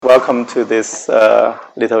welcome to this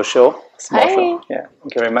little show, small Hi. show. Yeah,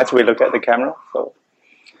 thank you very much. We look at the camera. So,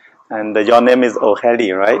 and your name is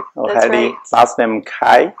Aurelie, right? That's Aurelie, right. last name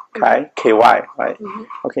Kai, K-Y, right?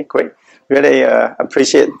 Okay, great. Really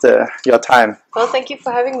appreciate your time. Well, thank you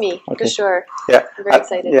for having me, for sure. Yeah, I'm very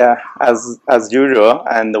excited. Yeah, as usual,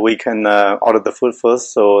 and we can order the food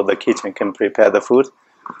first, so the kitchen can prepare the food,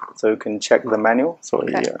 so you can check the menu. So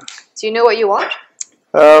Okay. Do you know what you want?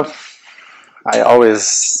 I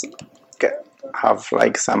always have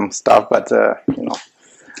like some stuff, but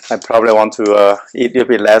I probably want to eat a little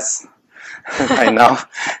bit less right now.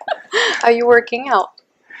 Are you working out?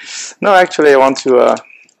 No, actually, I want to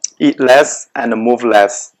eat less and move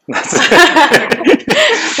less.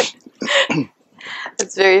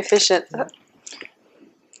 It's very efficient.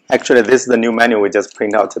 Actually, this is the new menu we just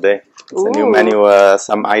print out today. It's a new menu.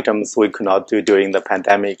 Some items we could not do during the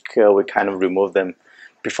pandemic, we kind of removed them.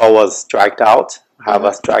 Before was striked out, have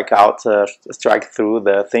a strike through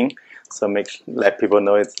the thing, so let people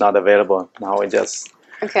know it's not available. Now we just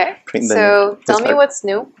print the so tell me what's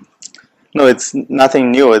new. No, it's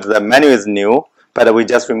nothing new. The menu is new, but we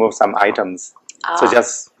just removed some items. So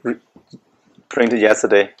just printed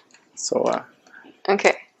yesterday. So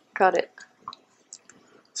okay, got it.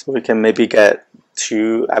 So we can maybe get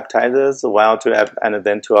 2 appetizers, 1 or 2, and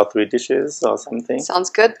then 2 or 3 dishes or something. Sounds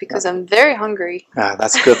good because I'm very hungry. Ah,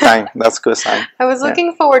 that's a good sign. That's a good sign. I was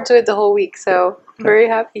looking forward to it the whole week, so I'm very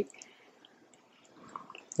happy.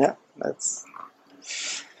 Yeah, that's.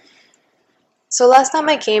 So last time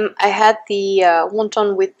I came, I had the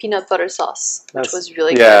wonton with peanut butter sauce, which was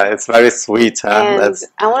really good. Yeah, it's very sweet. And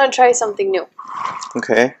I want to try something new.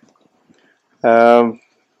 Okay.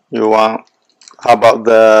 You want? How about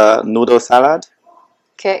the noodle salad?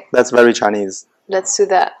 Okay. That's very Chinese. Let's do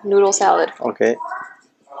that. Noodle salad. Okay.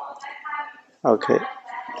 Okay.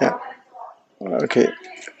 Yeah. Okay.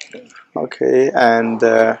 Okay. And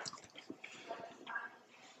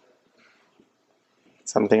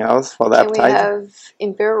something else for the appetizer? We have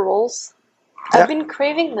imperial rolls. I've been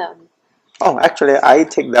craving them. Oh, actually, I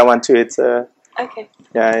take that one too. It's okay.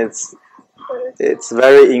 Yeah, it's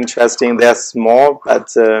very interesting. They're small,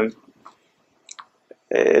 but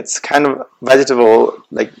it's kind of vegetable.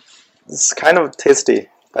 Like it's kind of tasty,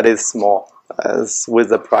 but it's small. As with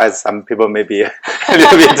the price, some people may be a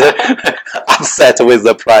little bit upset with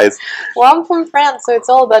the price. Well, I'm from France, so it's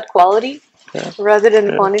all about quality rather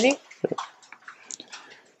than quantity.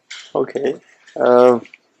 Okay.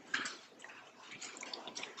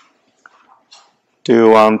 Do you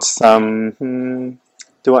want some? Do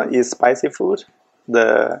you want to eat spicy food?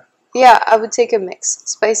 Yeah, I would take a mix.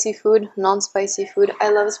 Spicy food, non-spicy food. I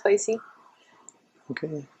love spicy.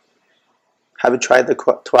 Okay. Have you tried the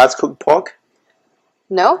twice cooked pork?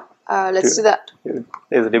 No? Let's do that. It's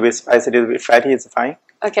a little bit spicy, a little bit fatty. It's fine.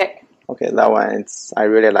 Okay. Okay, that one. I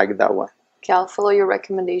really like that one. Okay, I'll follow your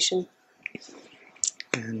recommendation.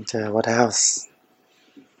 And what else?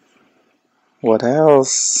 What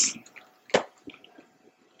else?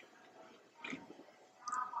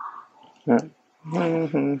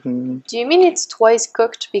 Do you mean it's twice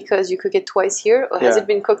cooked because you cook it twice here, or has it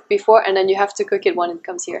been cooked before and then you have to cook it when it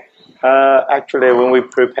comes here? Actually, when we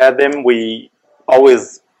prepare them, we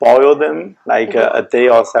always boil them like a day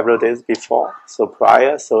or several days before, so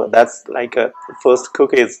prior. So that's like first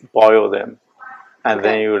cook is boil them, and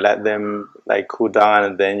then you let them like cool down,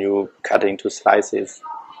 and then you cut into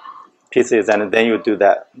pieces, and then you do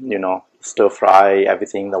that, stir fry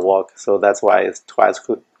everything in the wok. So that's why it's twice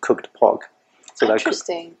cooked pork. So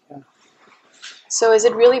interesting. So is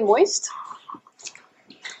it really moist?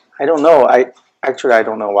 I don't know. I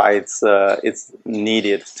don't know why it's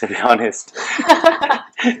needed, to be honest.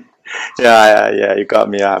 Yeah, you got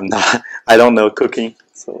me. I don't know cooking,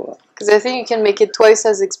 so. Because I think you can make it twice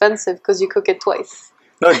as expensive because you cook it twice.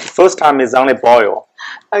 No, the first time is only boil.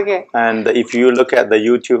 Okay. And if you look at the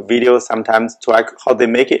YouTube videos, sometimes how they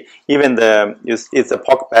make it, even it's a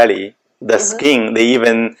pork belly, the skin, they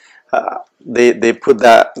even they put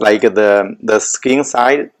that like the skin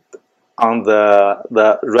side on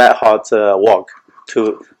the red hot wok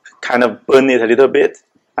to kind of burn it a little bit,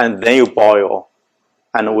 and then you boil,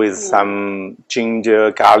 and with some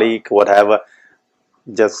ginger, garlic, whatever,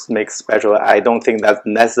 just make special. I don't think that's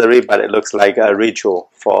necessary, but it looks like a ritual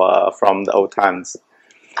from the old times.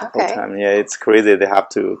 Okay. Yeah, it's crazy. They have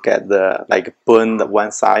to get burn the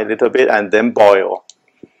one side a little bit and then boil.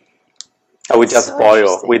 We just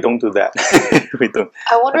boil. We don't do that. We don't.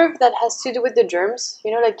 I wonder if that has to do with the germs,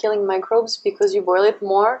 like killing microbes, because you boil it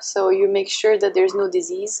more, so you make sure that there's no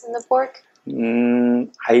disease in the pork.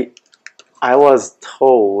 I was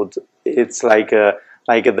told it's like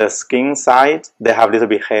like the skin side, they have a little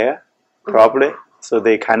bit hair, probably. So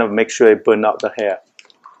they kind of make sure it burn out the hair.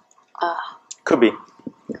 Could be.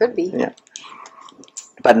 Could be. Yeah.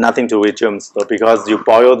 But nothing to do with germs, though, because you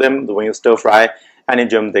boil them, when you stir fry, any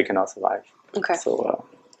germ they cannot survive. Okay.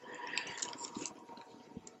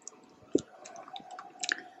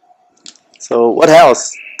 So what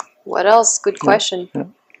else? What else? Good question. Yeah.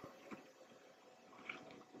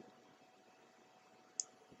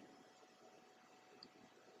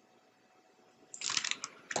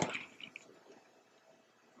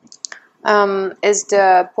 Is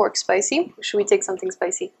the pork spicy? Should we take something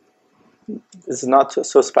spicy? It's not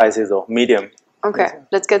so spicy though, medium. Okay,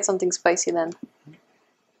 let's get something spicy then.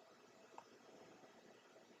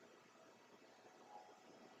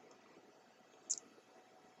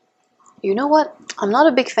 You know what? I'm not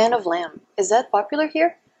a big fan of lamb. Is that popular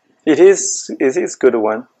here? It is good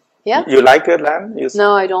one. Yeah? You like a lamb?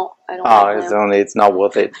 No, I don't like lamb. It's not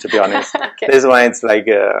worth it, to be honest. Okay. This one, it's like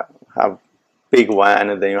a big one,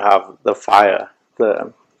 and then you have the fire,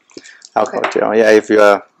 the alcohol gel. Yeah, if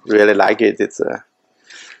you really like it, it's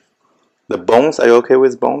the bones. Are you okay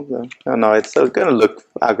with bones? No, it's gonna look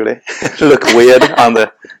ugly, look weird on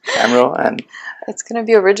the camera, and it's gonna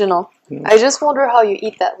be original. I just wonder how you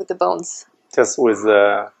eat that with the bones. Just with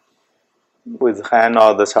hand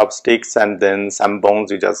or the chopsticks, and then some bones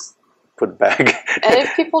you just put back. And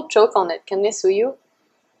if people choke on it, can they sue you?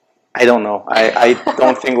 I don't know. I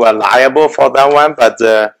don't think we're liable for that one, but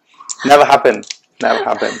never happened. Never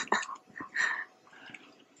happened.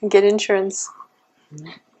 Get insurance.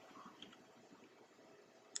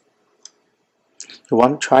 You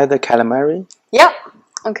want to try the calamari? Yeah.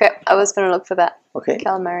 Okay, I was gonna look for that. Okay.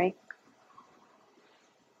 Calamari.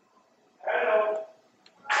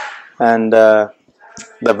 And the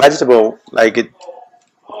vegetable, like it,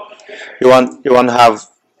 you want to have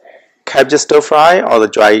cabbage stir fry or the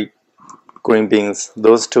dry green beans.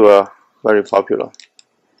 Those two are very popular.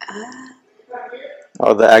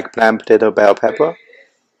 Or the eggplant, potato, bell pepper.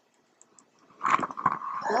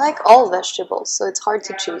 I like all vegetables, so it's hard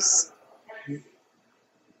to choose.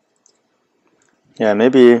 Yeah,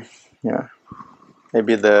 maybe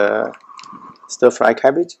the stir fry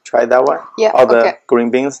cabbage. Try that one. Yeah. Or the Okay. green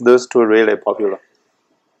beans. Those two are really popular.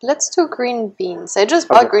 Let's do green beans. I just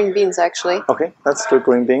bought green beans actually. Okay, let's do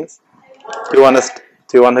green beans. Do you want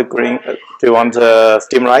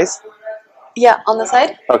steamed rice? Yeah, on the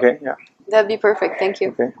side? Okay, yeah. That'd be perfect, thank you.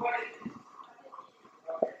 Okay.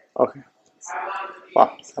 Okay.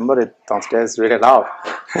 Wow, somebody downstairs is really loud.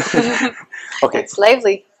 Okay. It's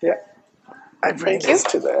lively. Yeah. I bring Thank you. this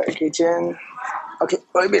to the kitchen. Okay,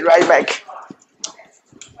 I'll be right back.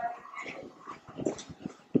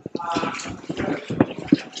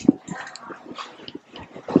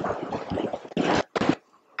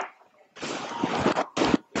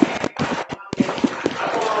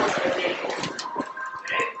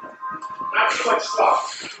 Not too much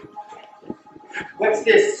stuff. What's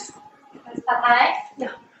this? It's pad thai?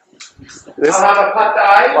 This, I'll have a pad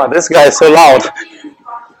thai. wow, this guy is so loud.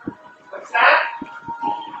 What's that?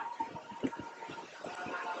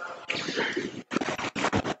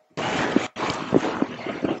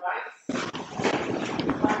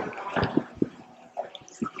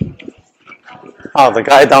 Oh, the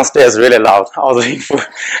guy downstairs is really loud. All the info.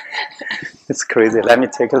 It's crazy. Let me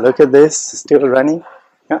take a look at this. Still running.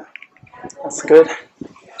 Yeah, that's good.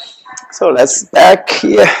 So let's back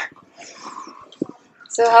here.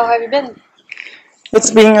 So how have you been?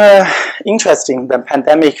 It's been interesting. The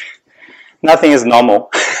pandemic, nothing is normal.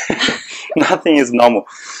 Nothing is normal.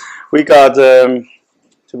 We got, to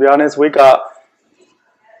be honest, we got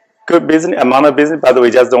good business, amount of business, but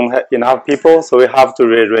we just don't have enough people, so we have to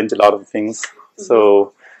rearrange a lot of things.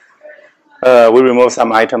 So we remove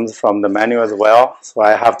some items from the menu as well. So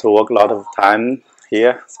I have to work a lot of time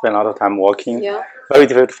here, spend a lot of time working. Yeah. Very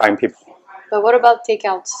difficult to find people. But what about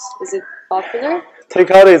takeouts? Is it popular?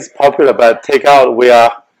 Takeout is popular, but takeout we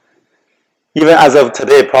are, even as of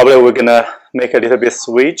today, probably we're gonna make a little bit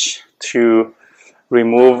switch to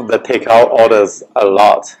remove the takeout orders a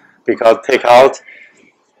lot, because takeout,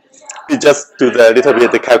 we just do the little bit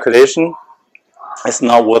of the calculation. It's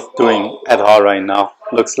not worth doing at all right now.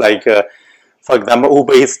 Looks like, for example,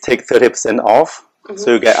 Uber Eats take 30% off,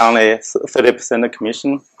 so you get only 30% of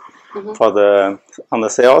commission for on the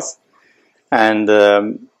sales, and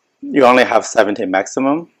you only have 70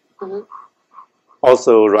 maximum.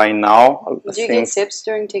 Also, right now, Do you get tips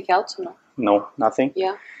during takeouts or no? No, nothing.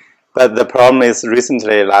 Yeah. But the problem is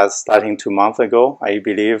recently, starting 2 months ago, I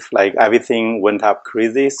believe like everything went up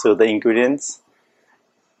crazy. So the ingredients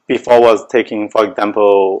before was taking, for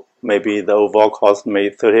example, maybe the overall cost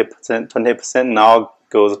maybe 30%, 20% now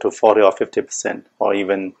goes to 40 or 50%, or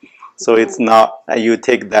even. So it's not, you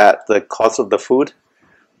take that, the cost of the food,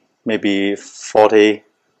 maybe 40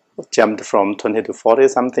 jumped from 20 to 40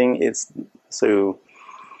 something. It's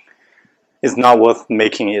not worth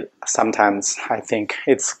making it sometimes. I think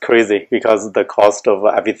it's crazy because the cost of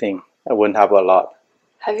everything went up a lot.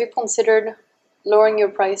 Have you considered lowering your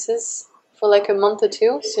prices for like a month or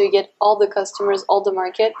two, so you get all the customers, all the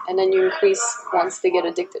market, and then you increase once they get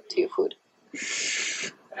addicted to your food?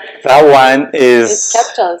 That one is... It's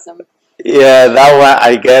capitalism. Yeah, that one,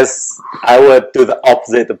 I guess I would do the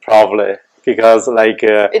opposite probably, because like...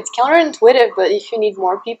 it's counterintuitive, but if you need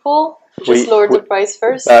more people, just lower the price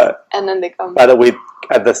first, and then they come. But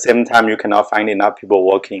at the same time, you cannot find enough people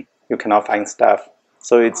working. You cannot find staff.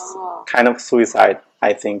 So it's kind of suicide,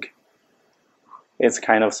 I think. It's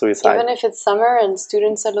kind of suicide. Even if it's summer and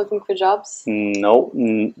students are looking for jobs? No,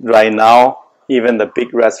 right now, even the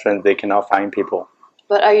big restaurants, they cannot find people.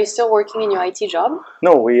 But are you still working in your IT job?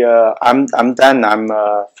 No, I'm done. I'm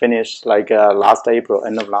finished like last April,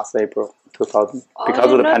 end of last April, 2000,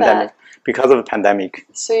 because of the pandemic. That. Because of the pandemic.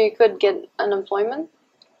 So you could get unemployment?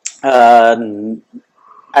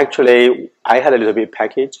 Actually, I had a little bit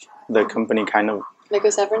package. The company kind of... Like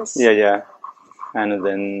a severance? Yeah. And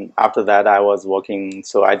then after that, I was working,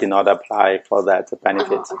 so I did not apply for that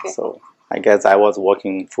benefit. Okay. So I guess I was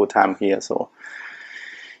working full-time here. So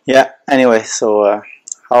yeah, anyway, so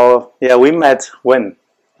we met when?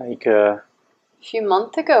 Like a few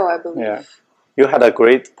months ago, I believe. Yeah. You had a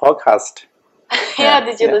great podcast.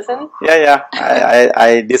 Did you listen? Yeah.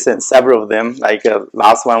 I listened several of them. Like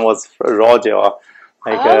last one was Roger,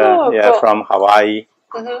 like cool. from Hawaii.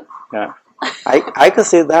 Mm-hmm. Yeah, I could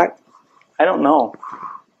say that. I don't know.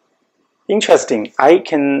 Interesting.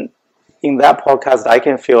 In that podcast, I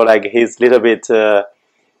can feel like he's a little bit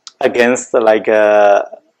against like the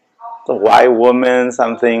white woman,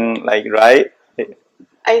 something like, right?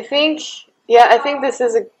 I think this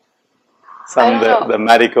is some of the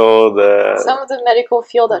medical, some of the medical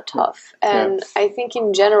field are tough, and I think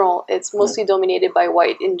in general it's mostly dominated by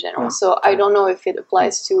white in general. So I don't know if it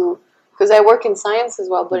applies to, because I work in science as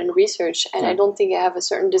well, but in research, and I don't think I have a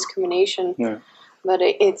certain discrimination. But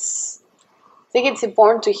I think it's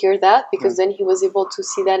important to hear that, because then he was able to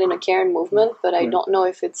see that in a Karen movement. But I don't know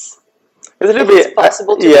if it's a little bit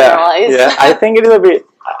possible to generalize. Yeah, I think a little bit.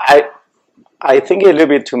 I think a little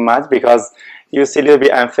bit too much, because you see a little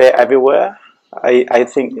bit unfair everywhere. I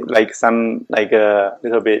think like some like a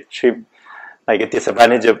little bit like a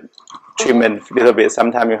disadvantage of treatment a little bit.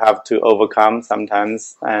 Sometimes you have to overcome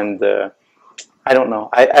sometimes, and I don't know.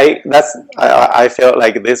 I felt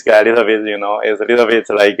like this guy a little bit, is a little bit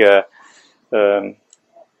like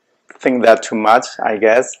think that too much, I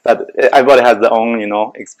guess. But everybody has their own,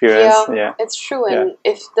 experience. Yeah, it's true. And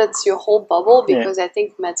if that's your whole bubble, because I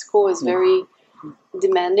think med school is very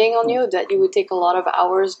demanding on you, that you would take a lot of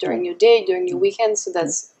hours during your day, during your weekend, so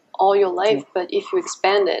that's all your life. But if you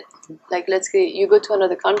expand it, like let's say you go to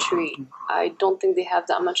another country, I don't think they have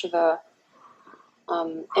that much of a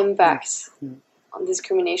impact on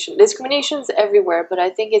discrimination. Discrimination's everywhere, but I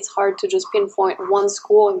think it's hard to just pinpoint one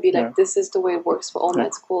school and be like, this is the way it works for all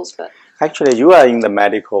med schools. But actually, you are in the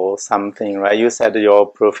medical something, right? You said your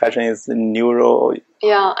profession is neuro.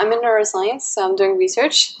 Yeah, I'm in neuroscience, so I'm doing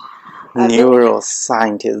research.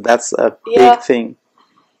 Neuroscientist, that's a big thing.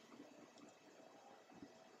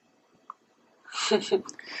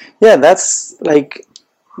 Yeah, that's like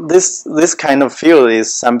this kind of field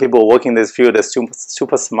is, some people working this field is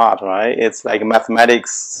super smart, right? It's like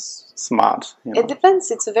mathematics smart. It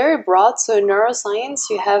depends. It's very broad. So in neuroscience,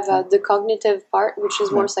 you have the cognitive part, which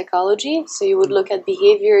is more psychology. So you would look at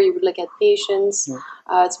behavior, you would look at patients.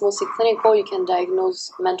 It's mostly clinical. You can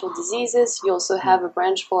diagnose mental diseases. You also have a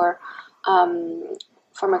branch for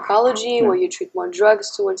pharmacology, where you treat more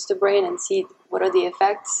drugs towards the brain and see what are the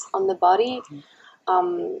effects on the body.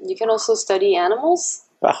 You can also study animals.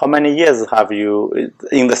 But how many years have you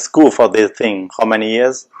in the school for this thing? How many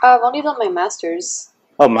years? I've only done my master's.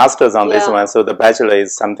 Oh, master's on this one, so the bachelor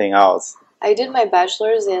is something else. I did my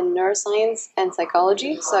bachelor's in neuroscience and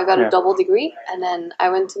psychology, so I got a double degree, and then I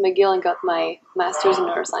went to McGill and got my master's in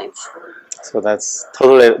neuroscience. So that's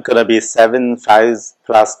totally gonna be 7, 5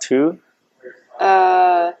 plus 2?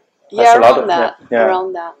 Around that.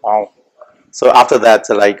 Around that. Wow. So after that,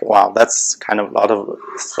 like, wow, that's kind of a lot of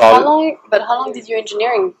solid. How long did your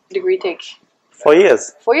engineering degree take? 4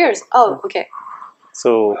 years. 4 years? Oh, okay.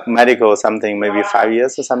 So medical something, maybe 5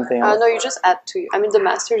 years or something? No, you just add 2. I mean, the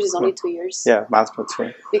master's is only 2 years. Yeah, master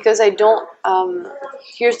 2. Because I don't,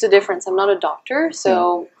 here's the difference. I'm not a doctor,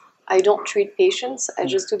 so I don't treat patients. I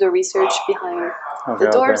just do the research behind the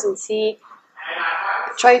doors and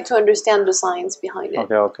try to understand the science behind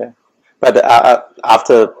it. Okay. But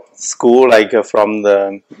after school, like from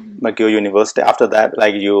the McGill University, after that,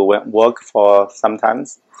 like you went work for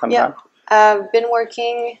sometimes? Yeah, I've been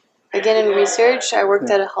working again in research. I worked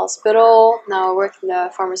at a hospital. Now I work in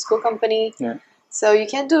a pharmaceutical company. Yeah. So you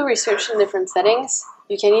can do research in different settings.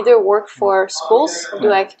 You can either work for schools,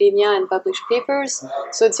 do academia and publish papers.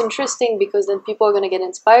 So it's interesting because then people are going to get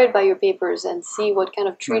inspired by your papers and see what kind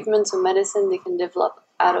of treatments or medicine they can develop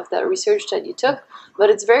out of that research that you took. But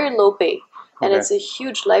it's very low pay. And it's a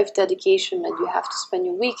huge life dedication, and you have to spend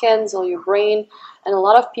your weekends or your brain. And a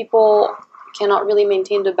lot of people cannot really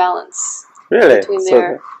maintain the balance between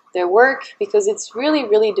their work because it's really,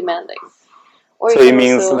 really demanding. Or so it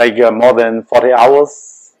means like more than 40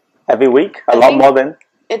 hours every week? A lot more than?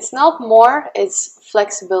 It's not more, it's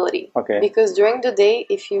flexibility. Okay. Because during the day,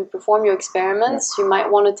 if you perform your experiments, you might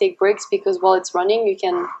want to take breaks because while it's running, you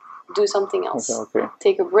can do something else.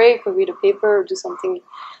 Take a break or read a paper or do something.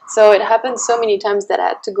 So it happened so many times that I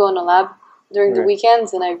had to go in a lab during the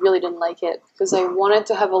weekends, and I really didn't like it because I wanted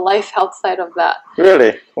to have a life outside of that.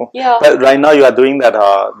 Really? Cool. Yeah. But right now you are doing that,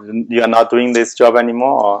 you are not doing this job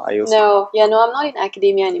anymore? Or are you No, I'm not in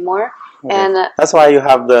academia anymore. Okay. And that's why you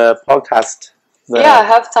have the podcast. I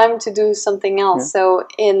have time to do something else. So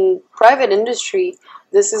in private industry,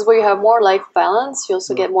 this is where you have more life balance. You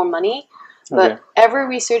also get more money. But every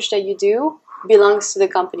research that you do belongs to the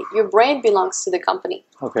company. Your brain belongs to the company.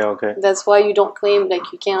 Okay. That's why you don't claim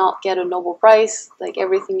like you cannot get a Nobel Prize. Like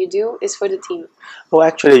everything you do is for the team. Well,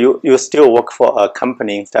 actually, you still work for a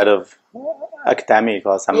company instead of academic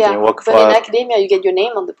or something. Yeah, you work but in academia, you get your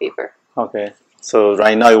name on the paper. Okay. So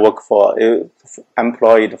right now you work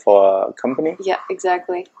employed for a company? Yeah,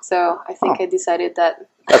 exactly. So I think I decided that.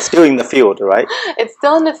 That's still in the field, right? It's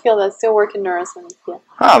still in the field. I still work in neuroscience. Yeah.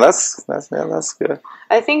 Oh, that's good.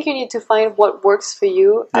 I think you need to find what works for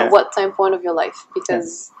you at what time point of your life,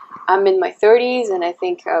 because I'm in my 30s and I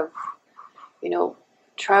think of,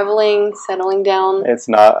 traveling, settling down. It's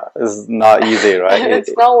not easy, right?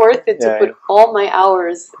 It's not worth it to put all my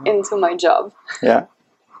hours into my job. Yeah.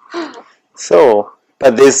 So,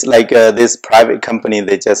 but this private company,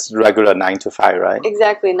 they just regular 9 to 5, right?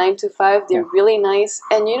 Exactly, 9 to 5. They're really nice,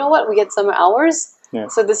 and you know what? We get summer hours. Yeah.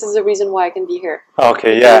 So this is the reason why I can be here.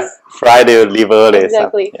 Okay, Friday you leave early.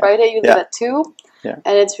 Exactly. So, Friday you leave at 2. Yeah.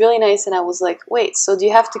 And it's really nice. And I was like, wait, so do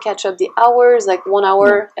you have to catch up the hours, like 1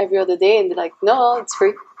 hour every other day? And they're like, no, it's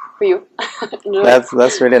free for you.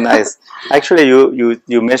 That's really nice. Actually,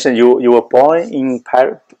 you mentioned you were born in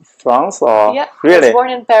France, or really? I was born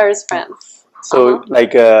in Paris, France. So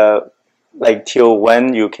like till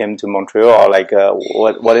when you came to Montreal,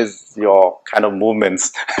 or what is your kind of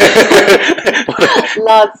movements?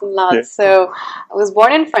 Lots and lots. Yeah. So I was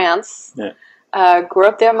born in France. Yeah. Grew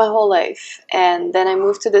up there my whole life, and then I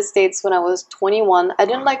moved to the States when I was 21. I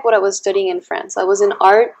didn't like what I was studying in France. I was in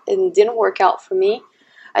art and it didn't work out for me.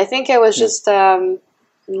 I think I was just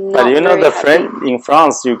but in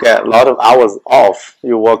France you get a lot of hours off.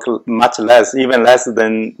 You work much less, even less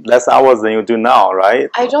hours than you do now, right?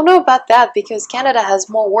 I don't know about that because Canada has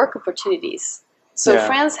more work opportunities. So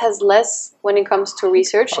France has less when it comes to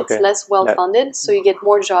research. It's less well funded, so you get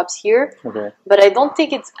more jobs here. But I don't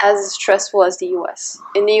think it's as stressful as the US.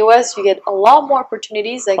 In the US, you get a lot more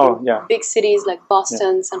opportunities, like in big cities like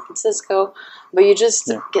Boston, San Francisco. But you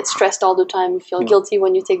just get stressed all the time. You feel guilty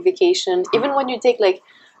when you take vacation, even when you take like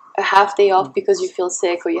a half day off because you feel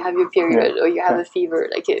sick or you have your period or you have a fever.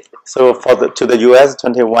 So to the US,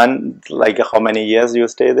 21, like how many years you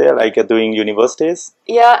stay there, like doing universities?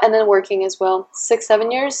 Yeah, and then working as well.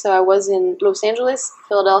 6-7 years. So I was in Los Angeles,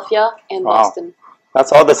 Philadelphia, and Boston.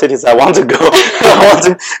 That's all the cities I want to go.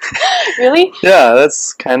 Really? Yeah,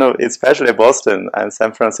 that's kind of, especially Boston and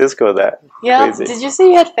San Francisco. Crazy. Did you say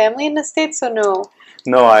you had family in the States or no?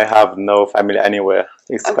 No, I have no family anywhere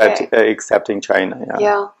except in China.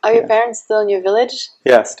 Yeah. Are your parents still in your village?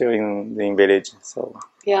 Yeah, still in village. So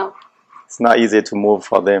it's not easy to move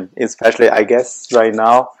for them. Especially, I guess, right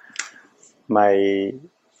now, my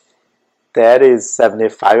dad is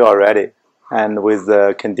 75 already. And with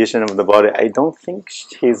the condition of the body, I don't think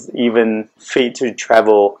he's even fit to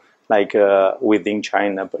travel within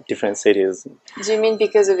China, but different cities. Do you mean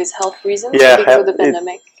because of his health reasons? Yeah, because of the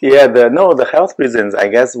pandemic. The health reasons. I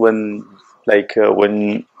guess when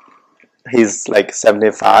he's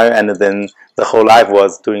 75, and then the whole life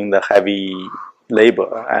was doing the heavy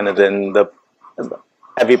labor, and then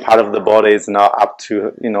every part of the body is now up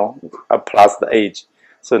to plus the age,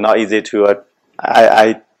 so not easy to.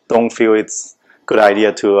 I don't feel it's good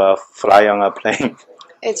idea to fly on a plane.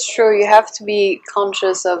 It's true. You have to be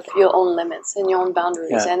conscious of your own limits and your own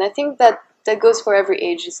boundaries, and I think that goes for every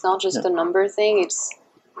age. It's not just a number thing. It's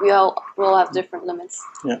we all have different limits.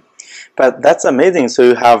 Yeah, but that's amazing. So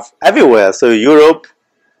you have everywhere. So Europe,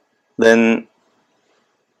 then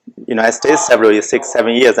United States, several years,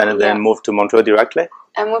 6-7 years, and then moved to Montreal directly.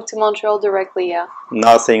 I moved to Montreal directly. Yeah.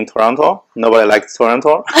 Not seeing Toronto. Nobody likes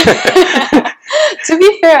Toronto. To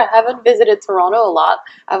be fair, I haven't visited Toronto a lot.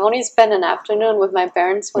 I've only spent an afternoon with my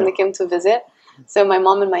parents when they came to visit. So my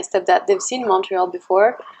mom and my stepdad, they've seen Montreal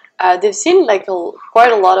before. They've seen like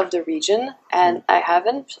quite a lot of the region, and I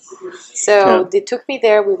haven't. So they took me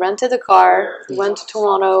there. We rented a car. We went to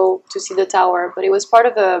Toronto to see the tower, but it was part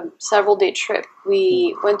of a several-day trip.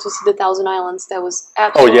 We went to see the Thousand Islands. That was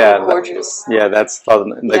absolutely gorgeous. That's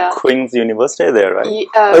the Queen's University there,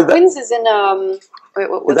 right? Queen's is in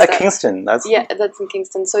what's is that Kingston? That's in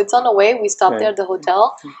Kingston. So it's on the way. We stopped there at the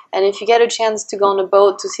hotel, and if you get a chance to go on a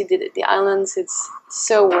boat to see the islands, it's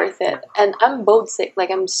so worth it. And I'm boat sick. Like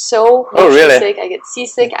I'm so sick. I get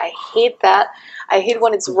seasick. I hate that. I hate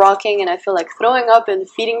when it's rocking and I feel like throwing up and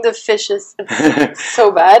feeding the fishes. It's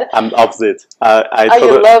so bad. I'm opposite.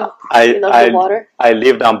 You love the water? I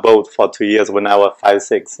lived on boat for 2 years when I was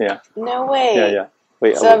 5-6. Yeah. No way. Yeah.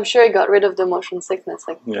 So I'm sure it got rid of the motion sickness.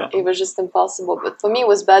 It was just impossible. But for me, it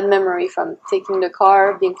was bad memory from taking the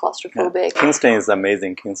car, being claustrophobic. Kingston is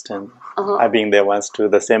amazing. Kingston. I've been there once too.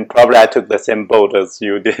 Probably I took the same boat as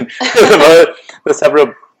you did. There's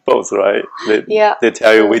several boats, right? They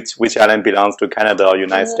tell you which island belongs to Canada or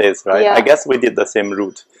United States, right? I guess we did the same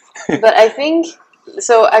route. But I think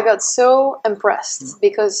so. I got so impressed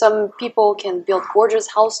because some people can build gorgeous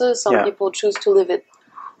houses. Some people choose to live it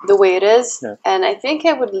the way it is, and I think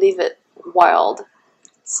I would leave it wild,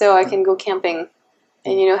 so I can go camping,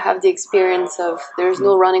 and have the experience of there's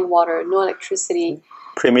no running water, no electricity,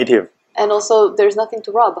 primitive, and also there's nothing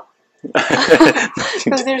to rob,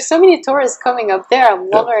 because there's so many tourists coming up there. I'm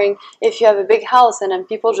wondering if you have a big house and then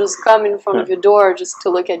people just come in front of your door just to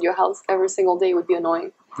look at your house every single day would be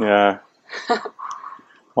annoying. Yeah.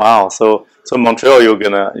 Wow. So Montreal,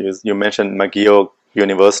 you mentioned McGill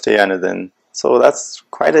University, and then. So that's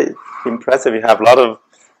quite impressive. You have a lot of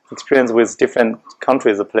experience with different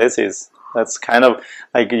countries or places. That's kind of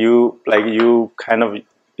you're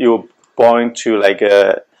born to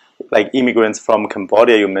like immigrants from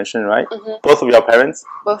Cambodia. You mentioned, right? Both of your parents.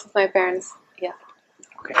 Both of my parents. Yeah.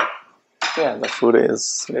 Okay. Yeah, the food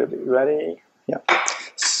is ready. Yeah.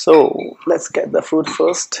 So let's get the food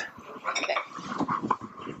first. Okay.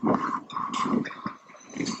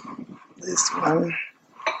 This one.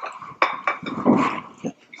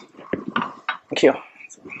 Thank you.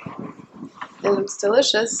 It looks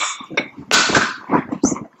delicious.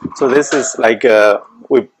 So this is like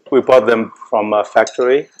we bought them from a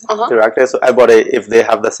factory directly. So I bought it. If they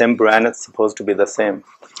have the same brand, it's supposed to be the same.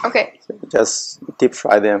 Okay. So just deep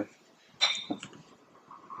fry them.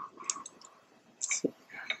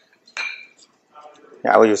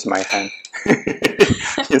 Yeah, I will use my hand.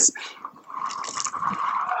 Yes.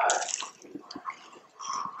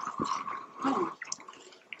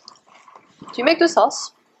 Do you make the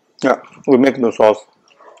sauce? Yeah, we make the sauce.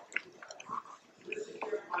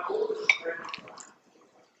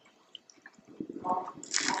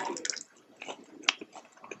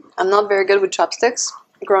 I'm not very good with chopsticks.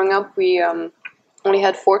 Growing up, we only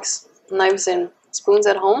had forks, knives, and spoons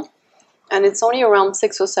at home. And it's only around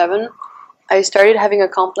 6 or 7 I started having a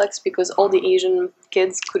complex because all the Asian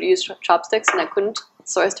kids could use chopsticks and I couldn't.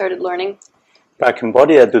 So I started learning. But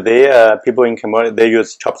Cambodia, do they people in Cambodia they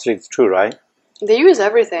use chopsticks too, right? They use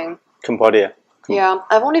everything. Cambodia. Yeah,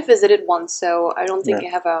 I've only visited once, so I don't think I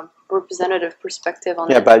have a representative perspective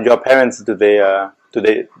on it. Yeah, but your parents are they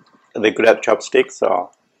good at chopsticks or?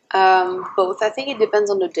 Both. I think it depends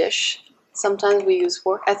on the dish. Sometimes we use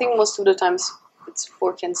fork. I think most of the times it's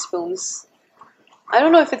fork and spoons. I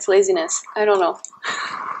don't know if it's laziness. I don't know.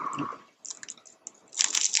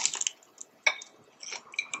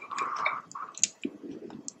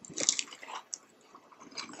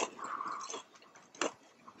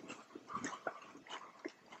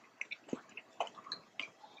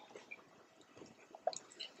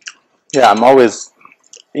 Yeah, I'm always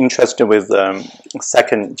interested with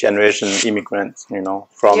second generation immigrants,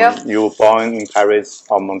 from you were born in Paris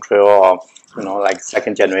or Montreal or, like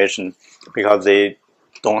second generation, because they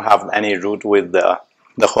don't have any root with the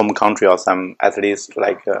home country or some, at least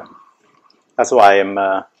like, that's why I'm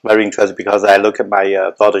very interested, because I look at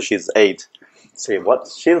my daughter, she's 8, see what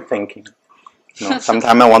she's thinking.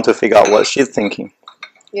 Sometimes I want to figure out what she's thinking.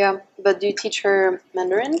 Yeah, but do you teach her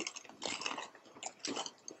Mandarin?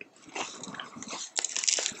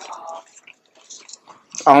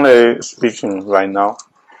 Only speaking right now.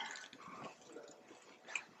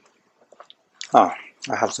 Oh,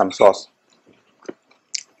 I have some sauce.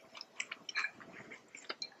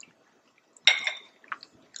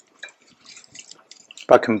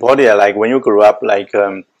 But Cambodia, like when you grew up, like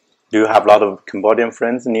do you have a lot of Cambodian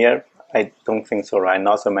friends near? I don't think so, right?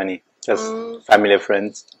 Not so many, just family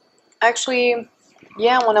friends. Actually,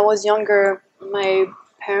 yeah, when I was younger, my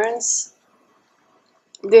parents,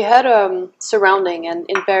 they had a surrounding, and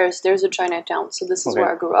in Paris there's a Chinatown, so this is Okay.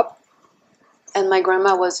 where I grew up. And my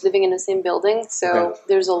grandma was living in the same building, so Okay.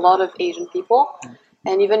 there's a lot of Asian people.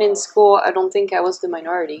 And even in school, I don't think I was the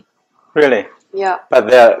minority. Really? Yeah, But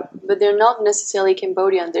they're but they're not necessarily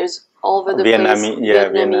Cambodian. There's all over the Vietnamese, place. yeah,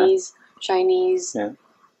 Vietnamese, Chinese, Yeah.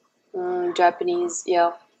 Japanese.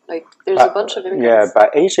 Yeah, like there's a bunch of Yeah, immigrants. but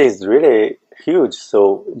Asia is really huge.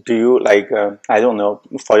 So do you like? I don't know.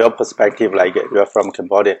 For your perspective, like you're from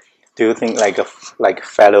Cambodia, do you think like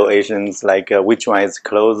fellow Asians, like which one is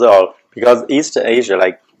closer? Or because East Asia,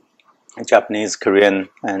 like Japanese, Korean,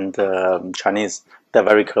 and Chinese, they're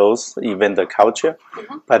very close, even the culture.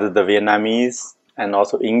 But the Vietnamese and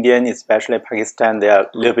also Indian, especially Pakistan, they are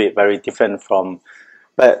a little bit very different from.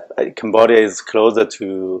 But Cambodia is closer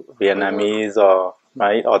to Vietnamese or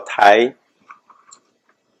right or Thai.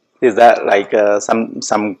 Is that like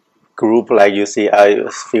some group like you see? I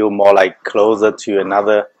feel more like closer to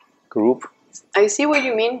another group. I see what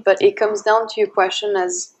you mean, but it comes down to your question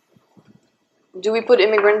as, do we put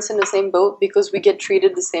immigrants in the same boat because we get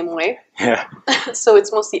treated the same way? Yeah. So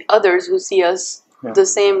it's mostly others who see us the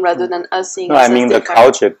same rather than us seeing No, us I mean as the different.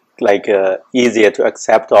 culture like easier to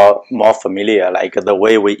accept or more familiar, like the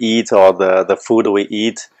way we eat or the food we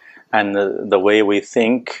eat and the way we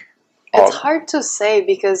think. Or, It's hard to say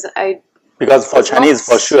because because for as long Chinese,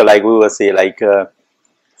 for as- sure, like we will see like.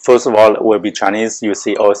 First of all, will be Chinese. You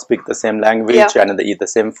see, all speak the same language Yeah. and they eat the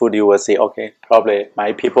same food. You will see, okay, probably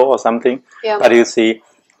my people or something. Yeah. But you see,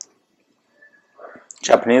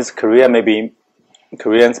 Japanese, Korea, maybe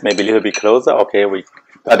Koreans maybe a little bit closer. Okay,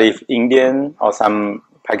 but if Indian or some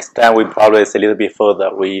Pakistan, we probably see a little bit further.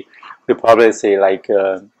 We probably see like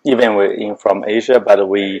even we're in from Asia, but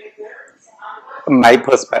my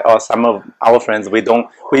perspective or some of our friends,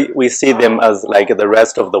 we see them as like the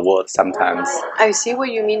rest of the world sometimes. I see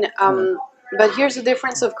what you mean. But here's the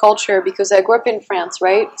difference of culture because I grew up in France,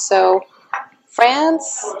 right? So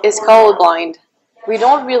France is colorblind. We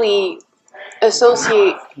don't really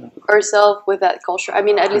associate ourselves with that culture. I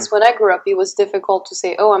mean, at least when I grew up, it was difficult to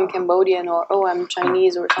say, "Oh, I'm Cambodian" or "Oh, I'm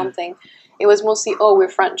Chinese" or something. It was mostly, "Oh, we're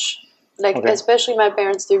French." Like, Okay. especially my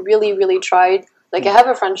parents, they really, really tried. Like, I have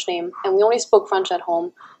a French name, and we only spoke French at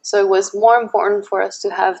home, so it was more important for us to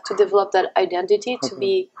develop that identity to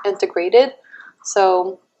be integrated.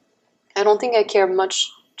 So, I don't think I care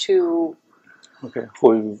much to Okay,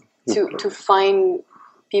 who to find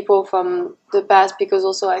people from the past because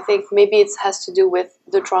also I think maybe it has to do with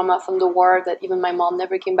the trauma from the war that even my mom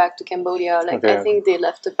never came back to Cambodia. Like Okay. I think they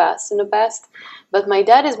left the past in the past. But my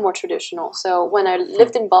dad is more traditional. So when I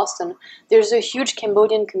lived in Boston, there's a huge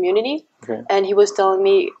Cambodian community, Okay. and he was telling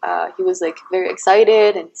me he was like very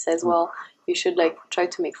excited, and he says, "Well, you should like try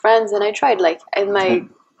to make friends." And I tried. Like in my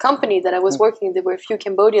company that I was working, there were a few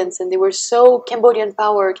Cambodians, and they were so Cambodian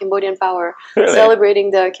power, Really? celebrating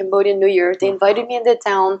the Cambodian New Year. They invited me in the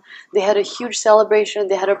town. They had a huge celebration.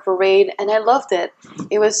 They had a parade, and I loved it.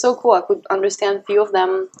 It was so cool. I could understand a few of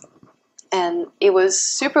them, and it was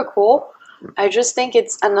super cool. I just think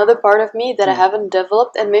it's another part of me that I haven't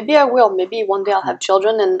developed, and maybe I will. Maybe one day I'll have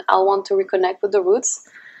children and I'll want to reconnect with the roots.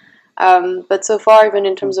 But so far, even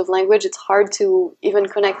in terms of language, it's hard to even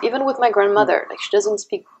connect. Even with my grandmother, like she doesn't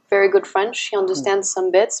speak very good French. She understands some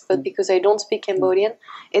bits, but because I don't speak Cambodian,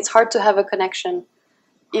 it's hard to have a connection,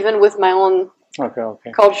 even with my own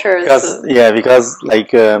Okay. cultures. Because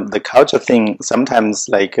like the culture thing sometimes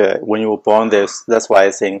like when you were born there's that's why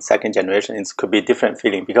I think second generation it could be a different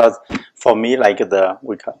feeling because for me like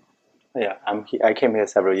I came here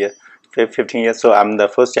several years 15 years so I'm the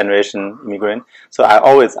first generation immigrant so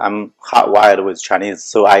I'm hardwired with Chinese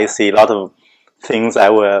so I see a lot of things I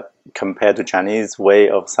will compare to Chinese way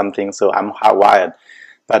of something so I'm hardwired.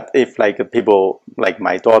 But if like people like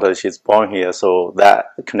my daughter, she's born here, so that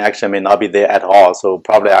connection may not be there at all. So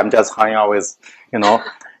probably I'm just hanging out with,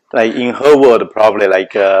 like in her world, probably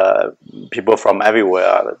like people from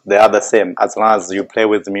everywhere. They are the same. As long as you play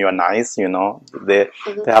with me, you're nice. They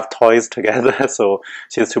have toys together, so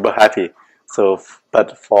she's super happy. So,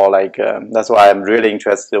 but for like that's why I'm really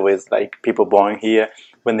interested with like people born here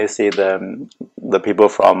when they see the people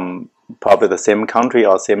from probably the same country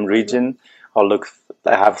or same region or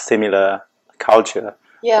they have similar culture.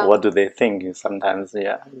 Yeah. What do they think? Sometimes,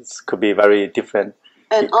 yeah, it could be very different.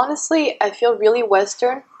 And honestly, I feel really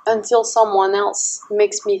Western until someone else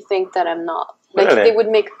makes me think that I'm not. Like Really? they would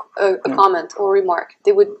make a comment or remark.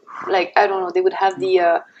 They would like I don't know. They would have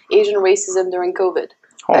the Asian racism during COVID.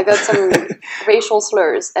 Oh. I got some racial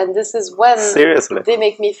slurs, and this is when Seriously? they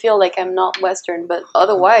make me feel like I'm not Western. But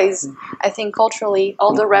otherwise, I think culturally,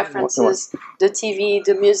 all the references, the TV,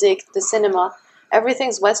 the music, the cinema,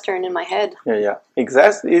 everything's Western in my head. Yeah,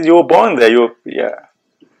 exactly. You were born there. You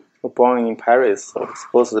were born in Paris, so it's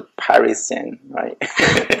supposed to be Parisian, right?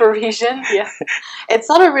 Parisian, yeah. It's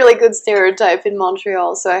not a really good stereotype in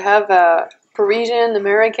Montreal. So I have Parisian,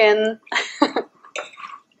 American.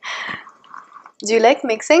 Do you like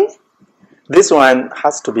mixing? This one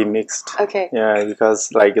has to be mixed. Okay. Yeah,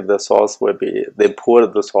 because like the sauce will be, they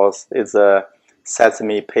poured the sauce. It's a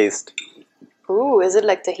sesame paste. Ooh, is it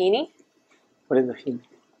like tahini? What is the hint?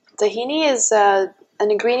 Tahini is an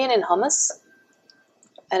ingredient in hummus,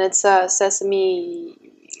 and it's sesame.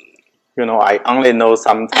 You know, I only know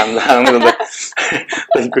sometimes the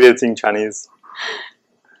ingredients in Chinese.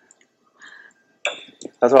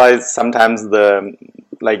 That's why sometimes the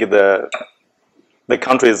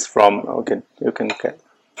countries from you can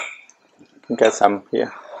get some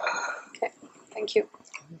here. Okay, thank you.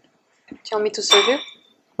 Do you want me to serve you?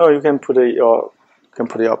 No, you can put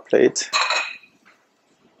your plate.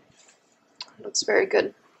 Looks very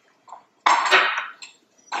good.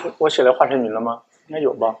 我写了华盛云了吗？应该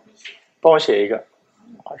有吧。帮我写一个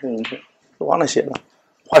华盛云吞，忘了写了。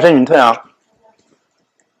华盛云吞啊。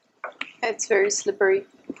It's very slippery.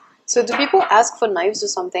 So do people ask for knives or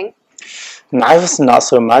something? Knives not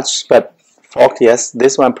so much, but fork yes.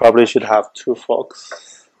 This one probably should have 2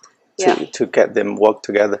 forks to get them work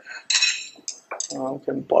together. I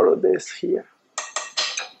can borrow this here.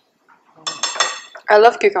 I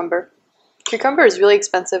love cucumber. Cucumber is really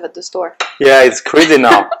expensive at the store. Yeah, it's crazy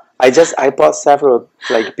now. I bought several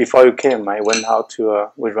like before you came. I went out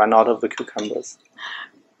to we ran out of the cucumbers.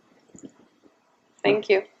 Thank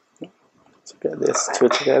you. Let's get this 2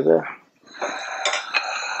 together.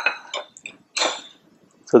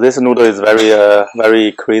 So this noodle is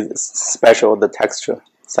very crazy, special. The texture.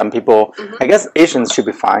 Some people, I guess Asians should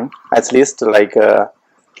be fine. At least like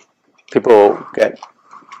people get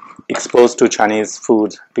exposed to Chinese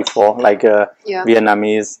food before, like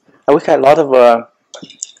Vietnamese. And we had a lot of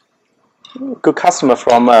good customer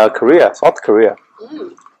from Korea, South Korea.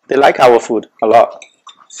 They like our food a lot.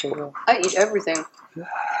 So I eat everything.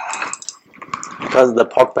 because the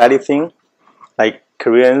pork belly thing, like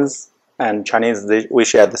Koreans and Chinese, we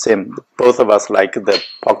share the same. Both of us like the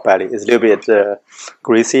pork belly. It's a little bit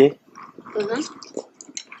greasy.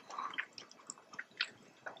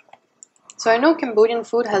 So I know Cambodian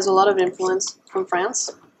food has a lot of influence from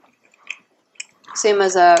France. Same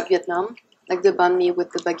as Vietnam, like the banh mi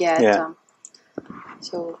with the baguette. Yeah.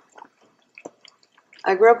 So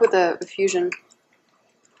I grew up with a fusion,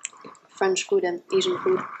 French food and Asian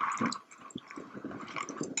food.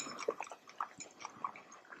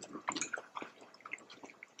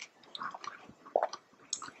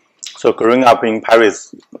 So growing up in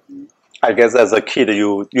Paris, I guess as a kid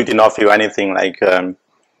you did not feel anything like a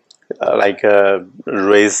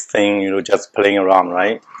race thing, just playing around,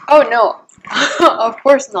 right? Oh no, of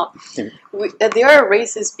course not. There are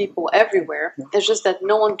racist people everywhere. It's just that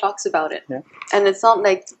no one talks about it, and it's not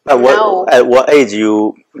like now. At what age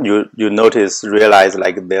you realize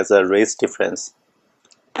like there's a race difference?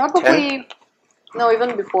 Probably 10? No,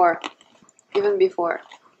 even before.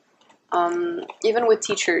 Even with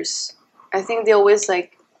teachers, I think they always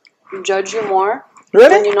like judge you more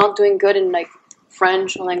when you're not doing good in like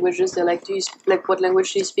French or languages. They're like, what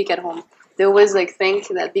language do you speak at home? They always like think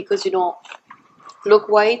that because you don't look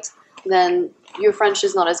white, then your French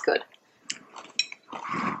is not as good.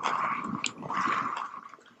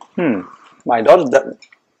 My daughter,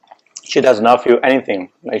 she does not feel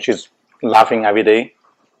anything. Like she's laughing every day,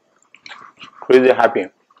 crazy happy,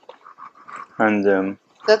 and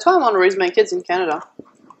that's why I want to raise my kids in Canada.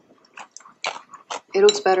 It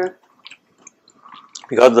looks better.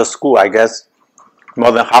 Because the school, I guess,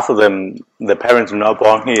 more than half of them, the parents are not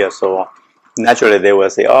born here, so naturally they will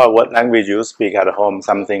say, "Oh, what language you speak at home?"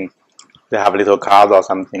 Something. They have little cards or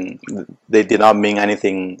something. They did not mean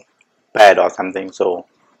anything bad or something. So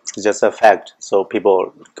it's just a fact. So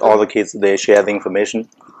people, all the kids, they share the information.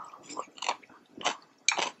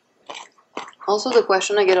 Also, the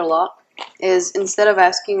question I get a lot is instead of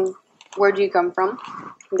asking where do you come from,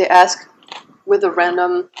 they ask with a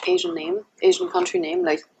random Asian country name,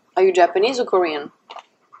 like, are you Japanese or Korean?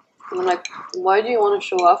 And I'm like, why do you want to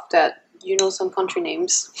show off that you know some country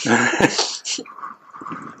names?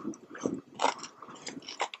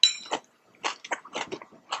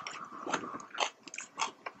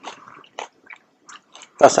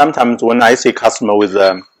 But sometimes when I see customer with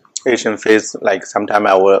Asian face, like sometimes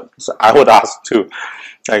I would ask too,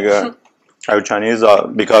 like are you Chinese, or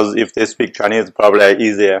because if they speak Chinese, probably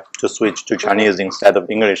easier to switch to Chinese instead of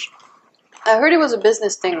English. I heard it was a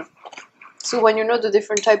business thing. So when you know the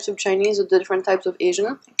different types of Chinese or the different types of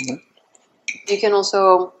Asian, you can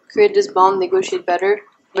also create this bond, negotiate better.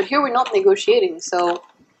 But here we're not negotiating, so.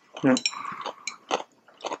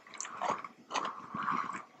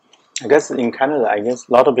 I guess in Canada, I guess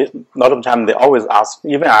a lot of time they always ask.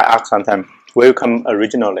 Even I ask sometimes, where you come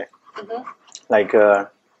originally, like.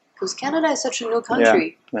 Because Canada is such a new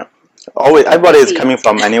country. Yeah. Always, everybody is coming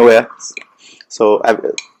from anywhere. So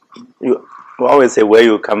you always say where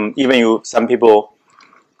you come. Even some people,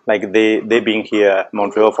 like they've been here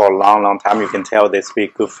Montreal for a long time. You can tell they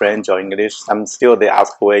speak good French or English. Some still they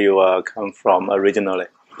ask where you come from originally,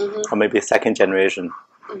 or maybe second generation.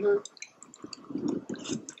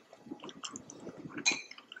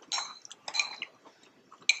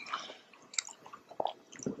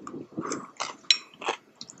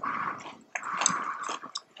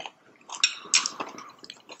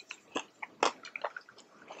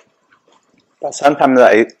 But sometimes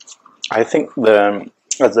I think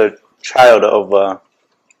as a child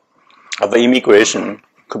of immigration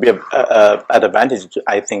could be an advantage.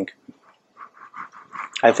 I think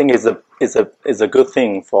it's a good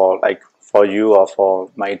thing for you or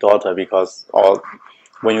for my daughter, because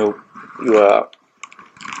when you are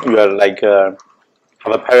like have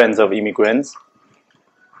a parents of immigrants,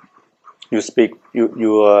 you speak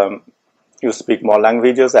more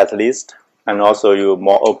languages at least, and also you're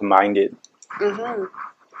more open-minded.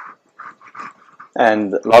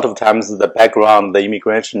 And a lot of times the background, the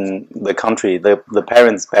immigration, the country, the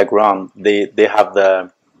parents' background, they have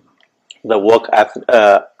the work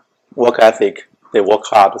ethic. They work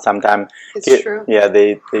hard. Sometimes it's true. Yeah,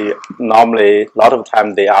 they normally a lot of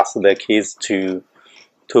time they ask their kids to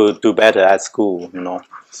do better at school.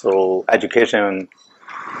 So education,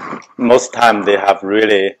 most time they have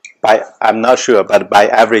really, I'm not sure, but by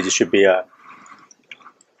average it should be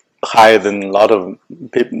higher than a lot of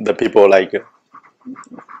the people like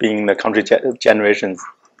being in the country generations.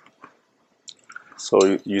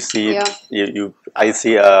 So you see, I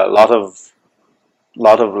see a lot of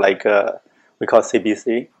like we call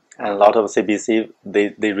CBC, and a lot of CBC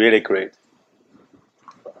they really great.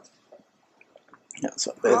 Yeah,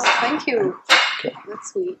 so thank you. Okay.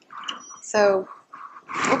 That's sweet. So,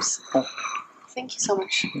 oops. Thank you so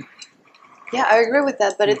much. Yeah, I agree with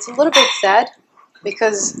that, but it's a little bit sad.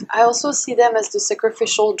 Because I also see them as the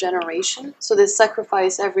sacrificial generation. So they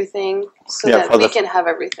sacrifice everything so that we can have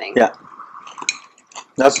everything. Yeah.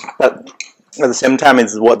 But at the same time,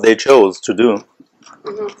 it's what they chose to do.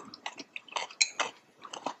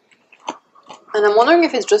 And I'm wondering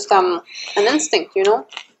if it's just an instinct, You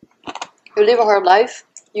live a hard life,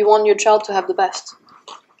 you want your child to have the best.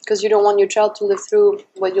 Because you don't want your child to live through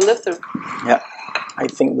what you live through. Yeah, I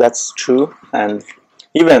think that's true. And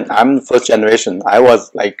even I'm first generation. I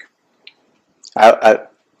was like, an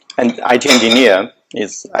IT engineer.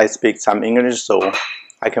 I speak some English, so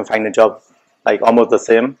I can find a job like almost the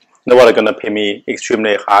same. Nobody gonna pay me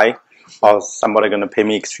extremely high, or somebody gonna pay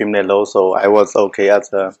me extremely low. So I was okay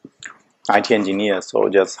as a IT engineer. So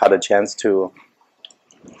just had a chance to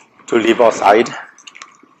live outside.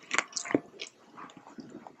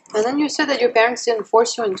 And then you said that your parents didn't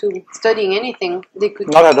force you into studying anything. They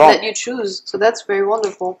could Not at all. let you choose. So that's very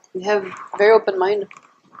wonderful. You have very open mind.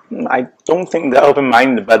 I don't think they're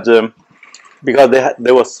open-minded, but because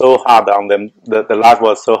they were so hard on them, the life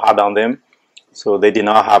was so hard on them, so they did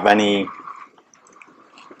not have any.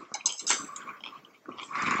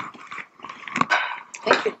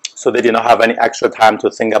 Thank you. So they did not have any extra time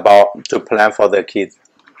to think about, to plan for their kids.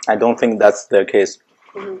 I don't think that's their case.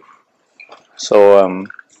 So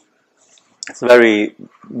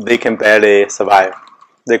they can barely survive.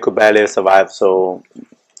 They could barely survive. So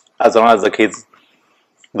as long as the kids,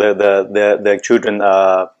 the children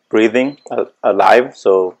are breathing, alive,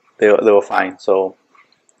 so they were fine. So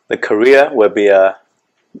the career will be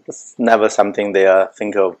it's never something they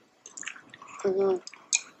think of.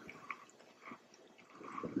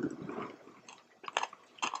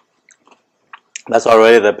 That's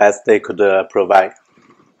already the best they could provide.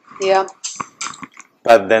 Yeah.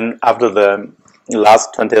 But then after the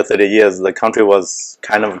last 20 or 30 years, the country was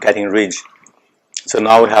kind of getting rich. So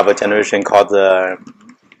now we have a generation called the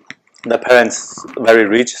parents very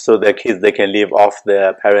rich, so their kids, they can live off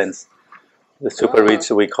their parents. The super rich,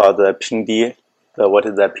 we call the pingdi. What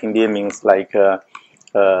is that? Pingdi means like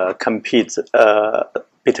compete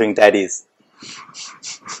between daddies.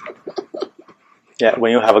 Yeah,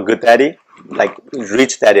 when you have a good daddy, like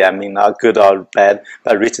rich daddy. I mean, not good or bad,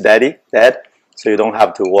 but rich dad. So you don't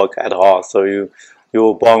have to work at all. So you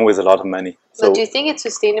were born with a lot of money. So But do you think it's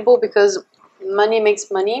sustainable because money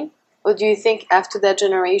makes money, or do you think after that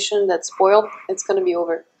generation that's spoiled, it's going to be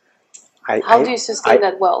over? How do you sustain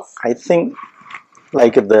that wealth? I think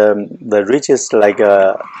like the richest, like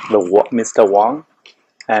Mr. Wang,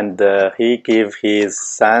 and he gave his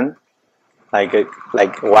son like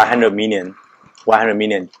 100 million. 100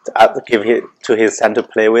 million give it to his son to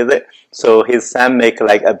play with it. So his son make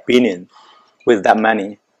like $1 billion with that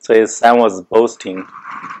money. So his son was boasting,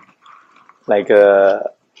 like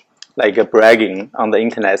bragging on the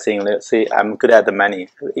internet, saying, "See, I'm good at the money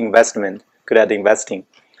investment, good at investing."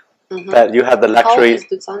 But you have the luxury. How old is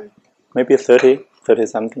the son? Maybe 30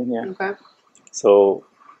 something. Yeah. Okay. So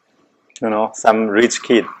some rich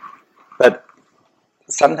kid, but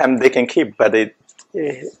sometimes they can keep, but it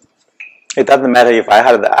doesn't matter if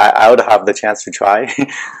I would have the chance to try.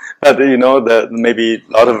 But maybe a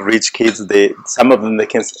lot of rich kids, some of them they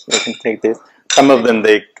can take this, some of them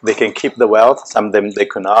they can keep the wealth, some of them they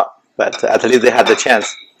could not, but at least they had the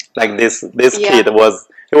chance. Like this kid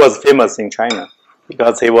was famous in China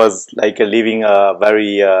because he was like living a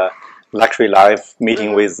very luxury life,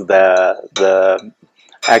 meeting with the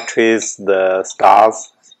actress, the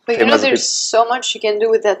stars. But there's so much you can do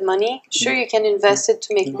with that money. Sure, you can invest it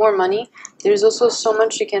to make more money. There's also so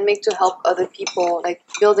much you can make to help other people, like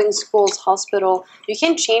building schools, hospital. You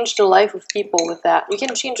can change the life of people with that. You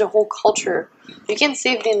can change a whole culture. You can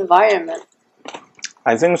save the environment.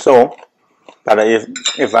 I think so. But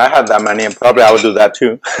if I had that money, probably I would do that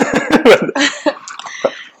too.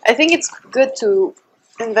 I think it's good to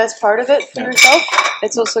invest part of it for yourself.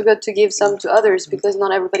 It's also good to give some to others because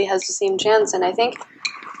not everybody has the same chance. And I think,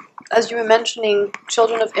 as you were mentioning,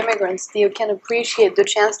 children of immigrants, they can appreciate the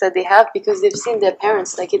chance that they have because they've seen their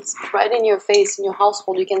parents. Like, it's right in your face, in your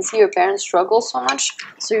household. You can see your parents struggle so much.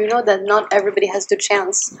 So you know that not everybody has the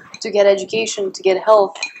chance to get education, to get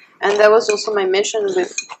health. And that was also my mission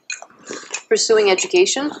with pursuing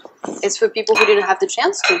education. It's for people who didn't have the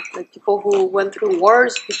chance to, like people who went through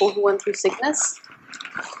wars, people who went through sickness.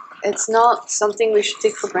 It's not something we should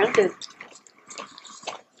take for granted.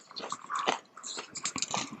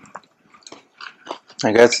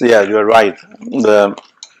 I guess, yeah, you're right. A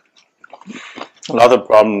lot of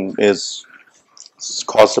problem is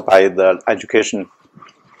caused by the education.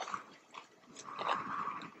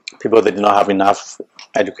 People that do not have enough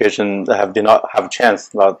education, did not have a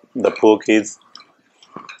chance, about the poor kids.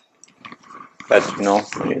 But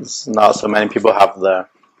it's not so many people have the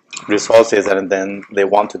resources, and then they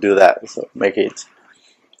want to do that, so make it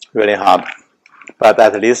really hard. But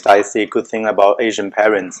at least I see a good thing about Asian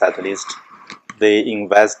parents. At least they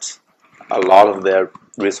invest a lot of their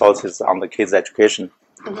resources on the kids' education.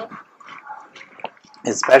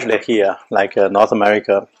 Especially here, like North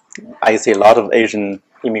America, I see a lot of Asian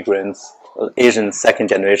immigrants, Asian second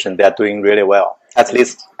generation. They are doing really well, at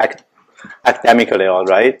least academically, all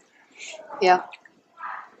right. Yeah,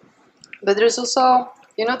 but there's also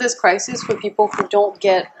this crisis for people who don't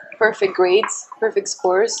get perfect grades, perfect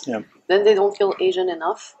scores. Yeah. Then they don't feel Asian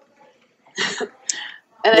enough.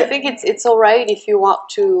 And I think it's all right if you want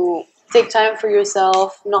to take time for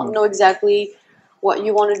yourself, not know exactly what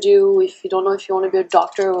you want to do. If you don't know if you want to be a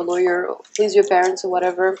doctor or a lawyer, or please your parents or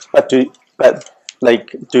whatever. But do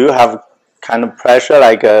you have kind of pressure,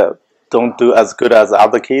 like don't do as good as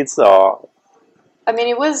other kids, or? I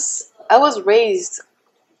mean, I was raised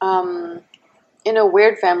in a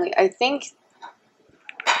weird family. I think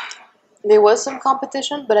there was some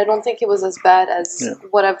competition, but I don't think it was as bad as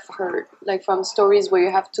what I've heard, like from stories where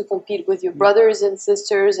you have to compete with your brothers and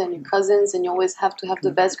sisters and your cousins, and you always have to have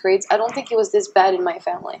the best grades. I don't think it was this bad in my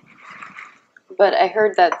family. But I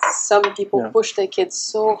heard that some people push their kids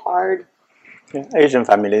so hard. Yeah. Asian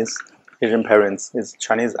families, Asian parents,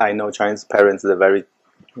 Chinese. I know Chinese parents are very.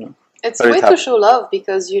 It's a way to show love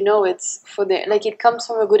because it's for it comes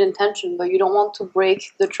from a good intention, but you don't want to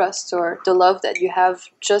break the trust or the love that you have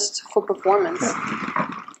just for performance.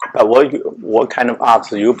 But what kind of arts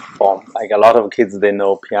do you perform? Like a lot of kids, they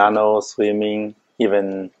know piano, swimming,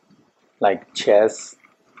 even like chess.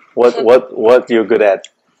 What you're good at?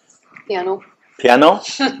 Piano. Piano?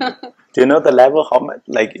 Do you know the level? How much?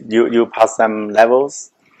 Like you pass some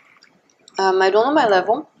levels? I don't know my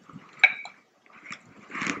level.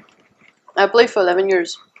 I played for 11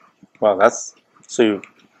 years. Well, that's so.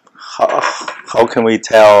 How can we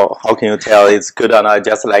tell? How can you tell it's good or not?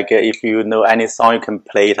 Just like if you know any song, you can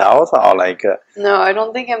play it out, or like. No, I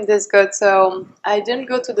don't think I'm this good. So I didn't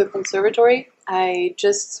go to the conservatory. I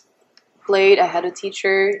just played, I had a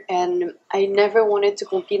teacher, and I never wanted to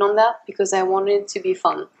compete on that because I wanted it to be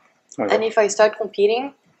fun. Okay. And if I start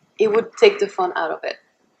competing, it would take the fun out of it.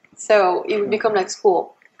 So it would become like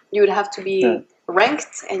school. You would have to be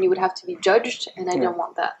ranked and you would have to be judged, and I didn't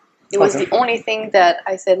want that. It was the only thing that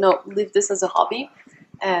I said, no, leave this as a hobby,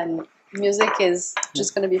 and music is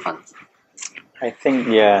just going to be fun. I think,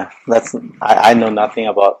 I know nothing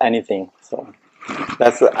about anything, so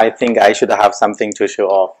I think I should have something to show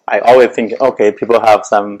off. I always think, okay, people have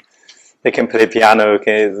they can play piano,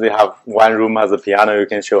 okay, they have one room has a piano you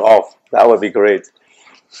can show off. That would be great.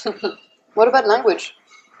 What about language?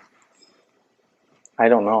 I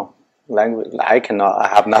don't know. Language, I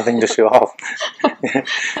have nothing to show off.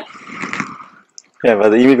 Yeah, but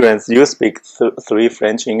the immigrants, you speak three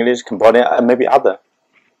French, English, Cambodian, and maybe other.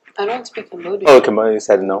 I don't speak Cambodian. Oh, Cambodian, you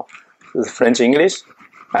said no. French, English?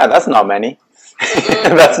 That's not many.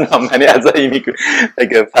 That's not many as an immigrant,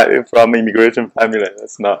 from immigration family.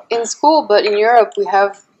 That's not. In school, but in Europe, we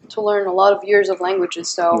have to learn a lot of years of languages.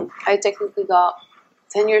 So I technically got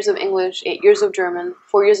 10 years of English, 8 years of German,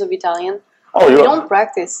 4 years of Italian. Oh, we don't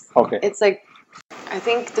practice. Okay. It's like, I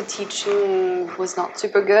think the teaching was not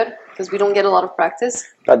super good because we don't get a lot of practice.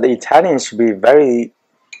 But the Italian should be very,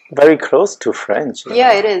 very close to French.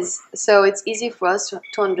 Yeah, it is. So it's easy for us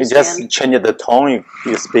to understand. You just change the tone.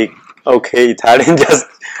 You speak okay Italian, just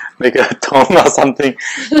make a tone or something.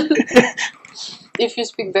 If you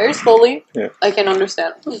speak very slowly, I can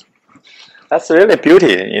understand. That's really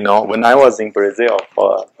beauty. You know, when I was in Brazil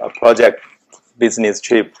for a project business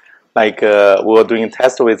trip, we were doing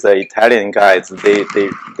test with the Italian guys. They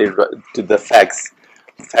do the fax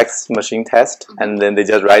machine test, and then they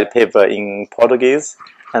just write paper in Portuguese,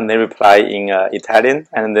 and they reply in Italian,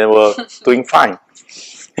 and they were doing fine.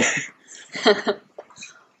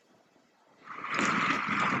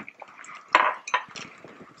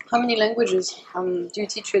 How many languages do you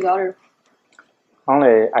teach your daughter?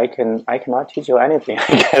 Only I cannot teach you anything.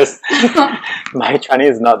 I guess my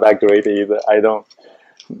Chinese is not that great either. I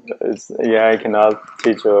cannot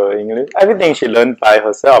teach her English. Everything she learned by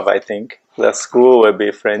herself. I think the school will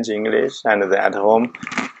be French, English, and then at home,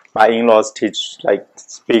 my in-laws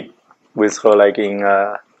speak with her in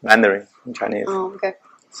Mandarin, in Chinese. Oh, okay.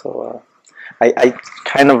 So I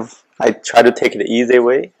try to take the easy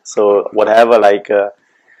way. So whatever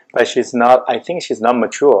but she's not. I think she's not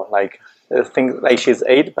mature. She's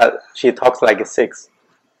 8, but she talks like 6.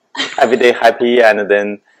 Every day happy, and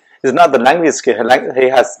then it's not the language skill.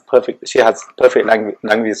 She has perfect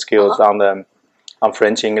language skills on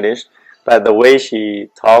French, English, but the way she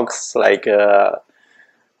talks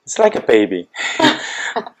it's like a baby.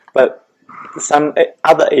 But some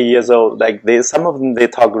other 8 years old, some of them they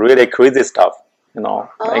talk really crazy stuff. You know,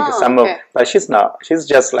 but she's not. She's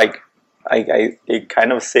just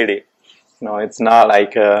kind of silly. You know, it's not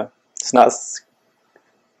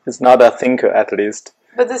it's not a thinker at least.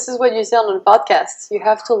 But this is what you say on the podcast. You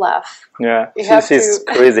have to laugh. Yeah, she's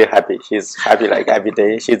crazy happy. She's happy every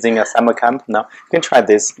day. She's in a summer camp now. You can try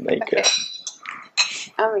this. Okay.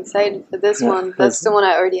 I'm excited for this one. That's the one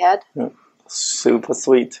I already had. Yeah. Super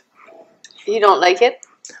sweet. You don't like it?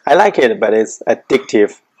 I like it, but it's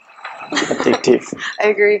addictive. I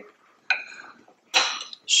agree.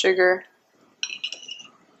 Sugar.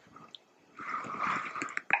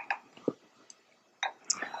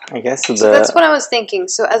 I guess So that's what I was thinking.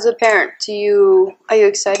 So as a parent, are you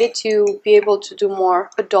excited to be able to do more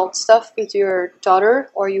adult stuff with your daughter?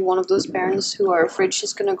 Or are you one of those parents who are afraid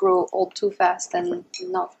she's going to grow old too fast and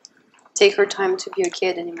not take her time to be a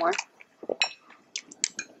kid anymore?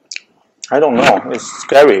 I don't know. It's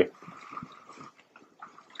scary.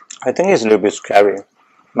 I think it's a little bit scary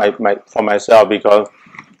for myself, because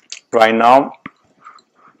right now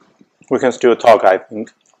we can still talk, I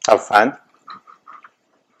think, have fun.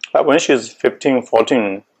 But when she's 15,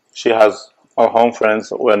 14, she has her home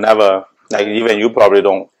friends will never, even you probably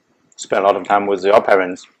don't spend a lot of time with your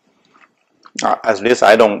parents. At least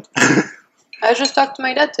I don't. I just talked to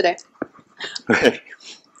my dad today.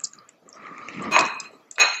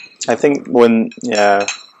 I think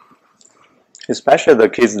especially the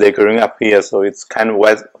kids, they're growing up here, so it's kind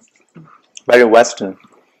of very Western.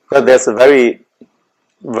 But there's a very,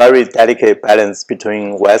 very delicate balance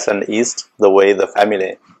between West and East, the way the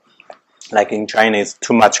family, in China, it's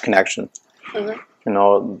too much connection. Mm-hmm. You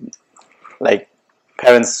know,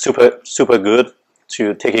 parents super good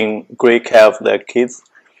to taking great care of their kids.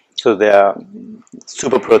 So they are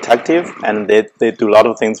super protective, and they do a lot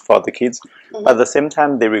of things for the kids. Mm-hmm. But at the same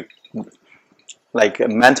time,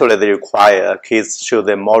 mentally they require kids show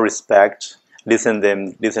them more respect, listen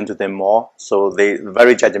to them more. So they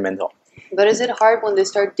very judgmental. But is it hard when they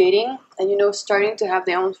start dating and starting to have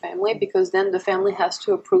their own family, because then the family has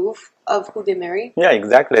to approve of who they marry? Yeah,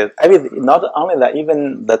 exactly. I mean, not only that,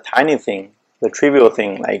 even the tiny thing, the trivial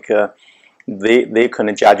thing, like they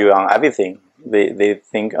couldn't judge you on everything. They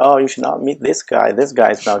think, oh, you should not meet this guy. This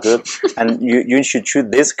guy is not good, and you should choose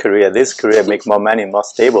this career. This career make more money, more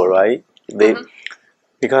stable, right? They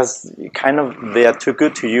because kind of they are too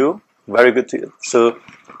good to you, very good to you. So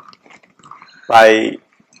by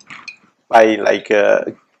like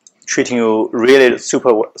treating you really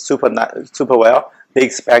super well, they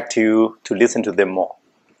expect you to listen to them more.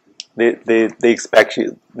 They expect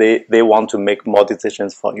you. They want to make more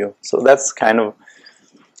decisions for you. So that's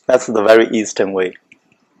the very Eastern way.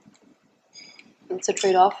 It's a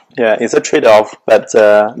trade-off. Yeah, it's a trade-off, but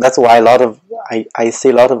that's why I see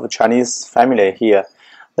a lot of Chinese family here.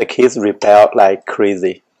 The kids rebel like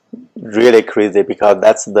crazy, really crazy, because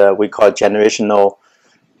that's we call generational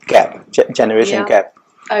gap. Generation gap.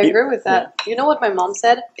 I agree with that. You know what my mom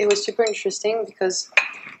said? It was super interesting because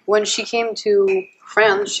when she came to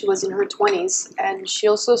France, she was in her 20s, and she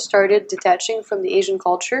also started detaching from the Asian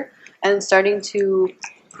culture and starting to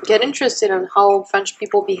get interested in how French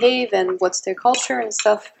people behave and what's their culture and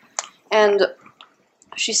stuff. And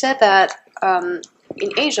she said that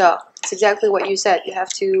in Asia, it's exactly what you said. You have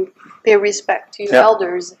to pay respect to your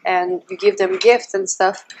elders and you give them gifts and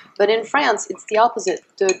stuff. But in France, it's the opposite.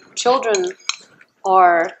 The children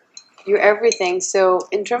are your everything. So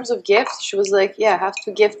in terms of gifts, she was like, yeah, I have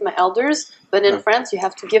to gift my elders. But in France, you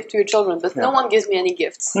have to gift to your children. But no one gives me any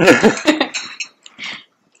gifts.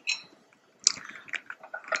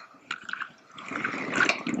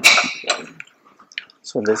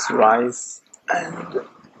 So this rice and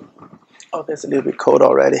it's a little bit cold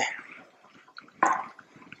already.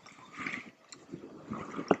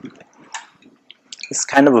 It's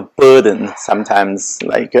kind of a burden sometimes,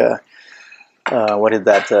 like what is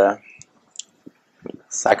that?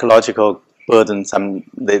 Psychological burden.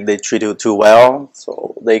 They treat you too well,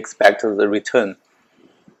 so they expect the return.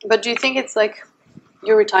 But do you think it's like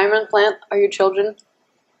your retirement plan? Are your children?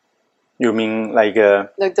 You mean like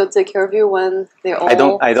they'll take care of you when they're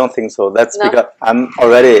old? I don't think so. That's because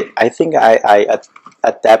I think I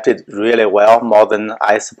adapted really well, more than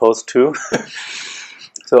I supposed to.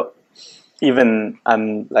 So even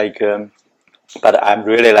I'm like, but I'm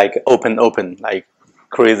really like open, like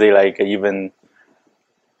crazy, like even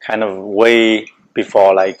kind of way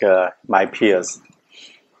before like my peers.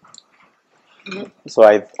 So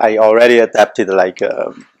I already adapted like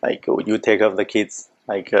you take care of the kids.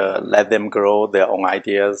 Like let them grow their own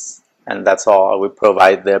ideas, and that's all. We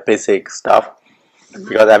provide their basic stuff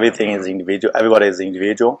because everything is individual. Everybody is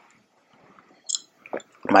individual.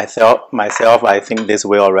 Myself, I think this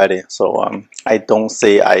way already. So I don't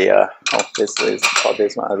say this is for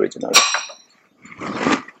this one originally.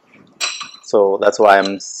 So that's why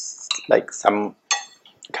I'm like some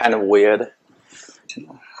kind of weird.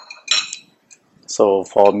 So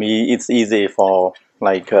for me, it's easy for.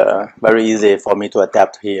 Like very easy for me to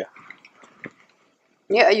adapt here.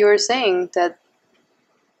 Yeah, you were saying that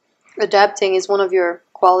adapting is one of your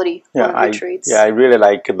quality, one of your traits. Yeah, I really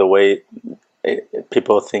like the way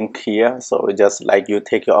people think here. So just like you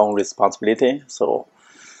take your own responsibility. So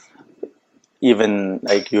even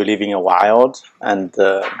like you live in a wild and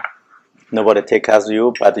nobody takes care of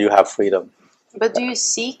you, but you have freedom. But do you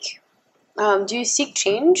seek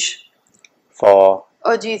change?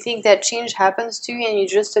 Or do you think that change happens to you and you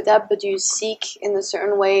just adapt, but do you seek in a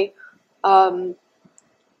certain way? I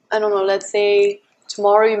don't know, let's say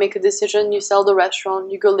tomorrow you make a decision, you sell the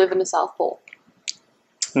restaurant, you go live in the South Pole.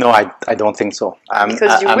 No, I don't think so.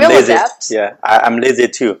 Because I'm will lazy. Adapt. Yeah, I'm lazy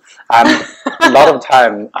too. A lot of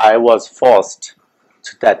time I was forced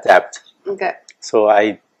to adapt. Okay. So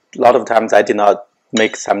a lot of times I did not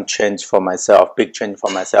make some change for myself, big change for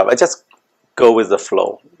myself. I just go with the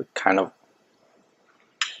flow, kind of.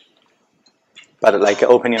 But like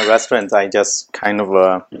opening a restaurant, I just kind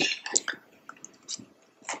of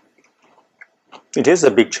it is a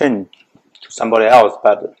big change to somebody else,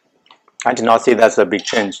 but I did not see that's a big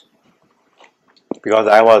change because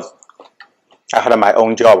I had my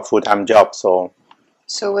own job, full-time job, so.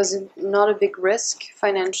 So was it not a big risk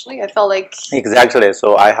financially? I felt like Exactly.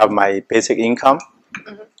 So I have my basic income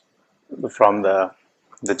from the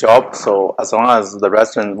job. So as long as the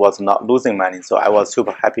restaurant was not losing money, so I was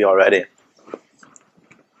super happy already.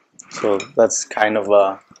 So that's kind of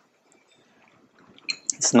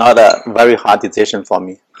it's not a very hard decision for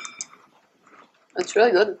me. it's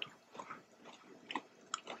really good.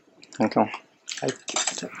 Okay.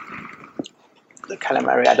 The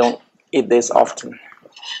calamari, I don't eat this often.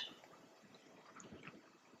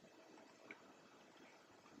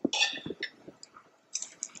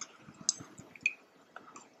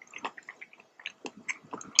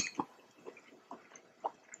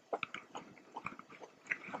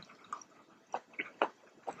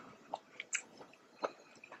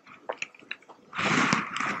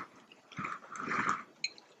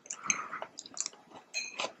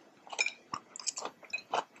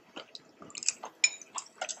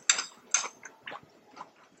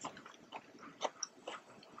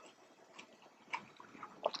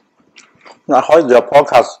 Now, how is your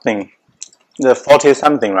podcast thing? The 40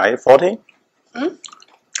 something, right? 40? Hmm?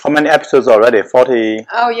 How many episodes already? 40?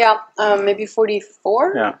 Oh yeah, maybe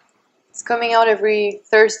 44. Yeah. It's coming out every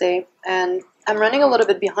Thursday, and I'm running a little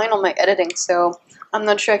bit behind on my editing, so I'm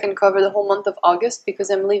not sure I can cover the whole month of August because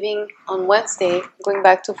I'm leaving on Wednesday, going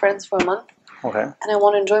back to France for a month, Okay. and I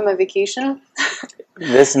want to enjoy my vacation.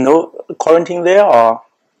 There's no quarantine there, or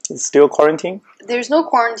it's still quarantine? There's no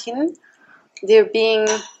quarantine. They're being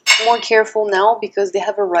more careful now because they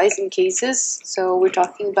have a rise in cases, so we're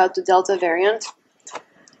talking about the Delta variant.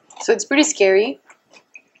 So it's pretty scary.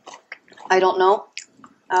 I don't know.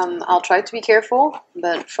 I'll try to be careful,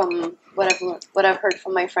 but from what I've heard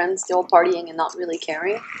from my friends, they're all partying and not really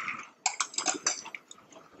caring.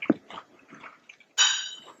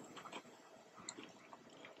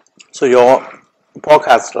 So your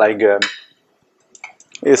podcast, like,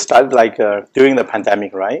 it started like during the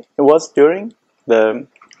pandemic, right? It was during the.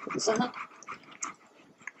 Mhm.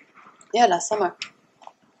 Yeah, last summer.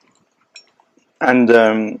 And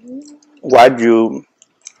why do you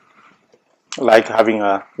like having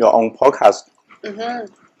your own podcast? Mm-hmm.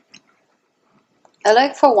 I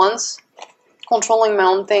like, for once, controlling my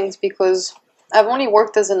own things because I've only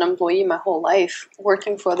worked as an employee my whole life,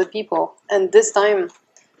 working for other people. And this time,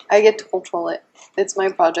 I get to control it. It's my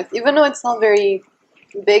project. Even though it's not very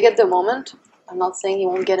big at the moment, I'm not saying it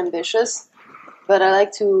won't get ambitious, but I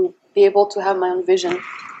like to be able to have my own vision.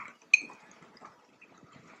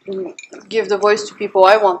 Give the voice to people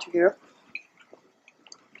I want to hear.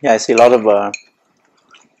 Yeah, I see a lot of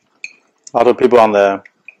people on the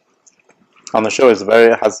show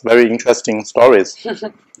has very interesting stories.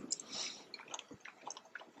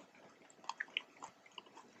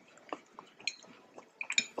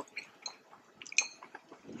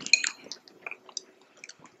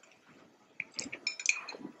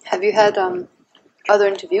 Have you had other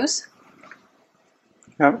interviews?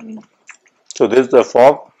 Yeah. So this is the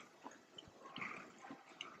fourth.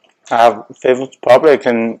 I have fifth. Probably I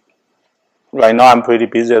can. Right now I'm pretty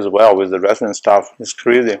busy as well with the restaurant stuff. It's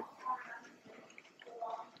crazy.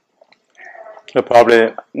 So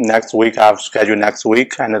probably next week I have scheduled next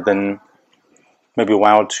week, and then maybe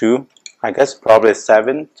one or two. I guess probably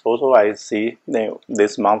 7 total. I see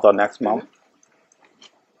this month or next month.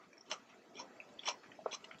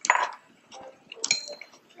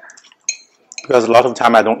 Because a lot of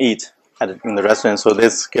time I don't eat in the restaurant, so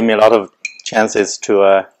this give me a lot of chances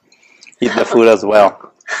to eat the food as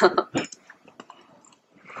well.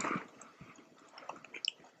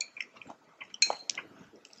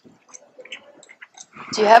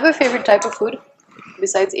 Do you have a favorite type of food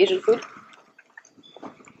besides Asian food?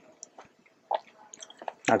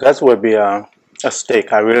 I guess would be a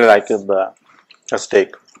steak. I really like a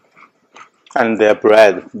steak, and their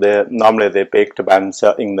bread. Normally they baked by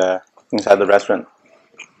themselves inside the restaurant.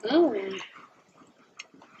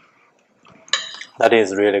 That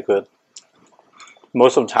is really good.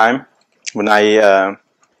 Most of the time, when I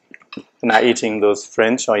eating those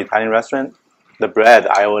French or Italian restaurant, the bread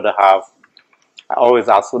I always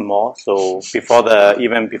ask for more. So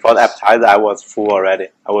even before the appetizer, I was full already.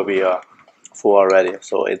 I will be full already.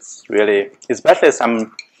 So it's really, especially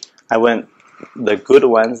the good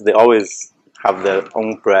ones, they always have their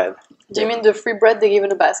own bread. Do you mean the free bread they give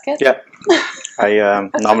in a basket? Yeah.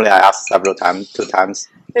 Normally I ask several times, 2 times.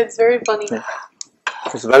 It's very funny. Yeah.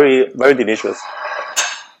 It's very, very delicious.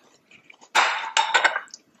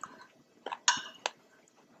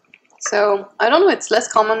 So, I don't know, it's less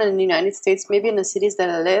common in the United States. Maybe in the cities that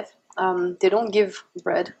I live, they don't give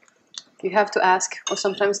bread. You have to ask, or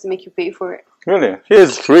sometimes they make you pay for it. Really? Here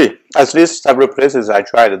it's free. At least several places I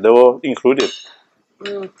tried, they were included.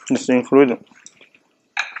 It's included.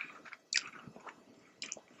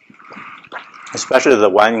 Especially the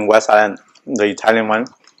one in West Island, the Italian one.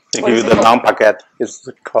 They give you the non-baguette. It's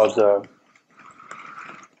called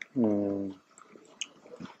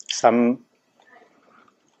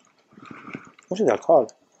what is that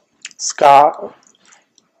called?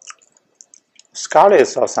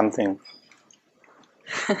 Scarlet or something.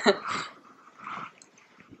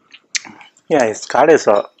 Yeah, it's Scarlet.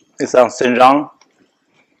 It's on Saint Jean,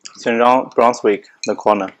 Brunswick, the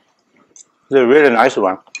corner. It's a really nice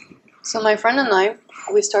one. So my friend and I,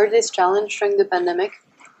 we started this challenge during the pandemic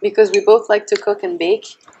because we both like to cook and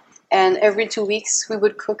bake. And every 2 weeks, we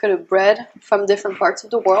would cook a bread from different parts of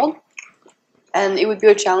the world. And it would be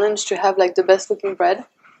a challenge to have like the best looking bread.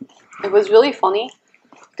 It was really funny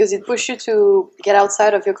because it pushed you to get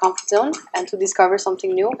outside of your comfort zone and to discover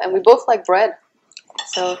something new. And we both like bread,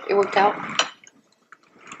 so it worked out.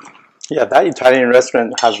 Yeah, that Italian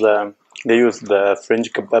restaurant has they use the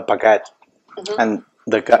French baguette, and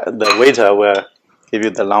the waiter will give you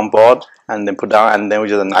the long board and then put down, and then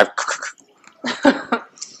with the knife.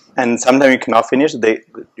 And sometimes you cannot finish.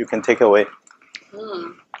 You can take away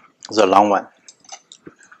the long one.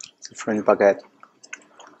 It's a French baguette.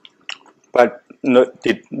 But no,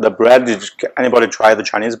 did anybody try the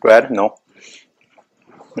Chinese bread? No.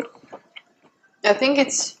 I think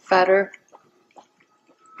it's fatter.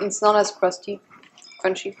 It's not as crusty,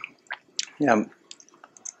 crunchy. Yeah.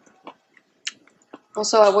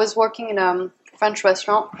 Also, I was working in a French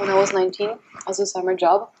restaurant when I was 19 as a summer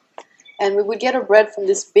job, and we would get a bread from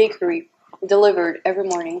this bakery delivered every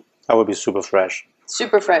morning. That would be super fresh.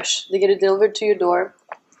 Super fresh. They get it delivered to your door,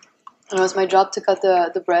 and it was my job to cut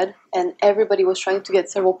the bread, and everybody was trying to get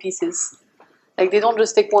several pieces. Like, they don't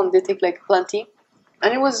just take one, they take like plenty.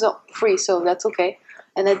 And it was free, so that's okay.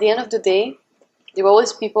 And at the end of the day, there were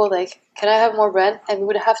always people like, can I have more bread? And we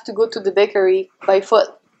would have to go to the bakery by foot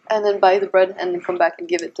and then buy the bread and then come back and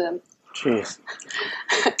give it to them. Jeez.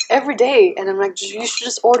 Every day. And I'm like, you should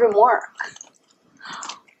just order more.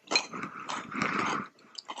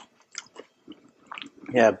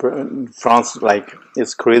 Yeah, France, like,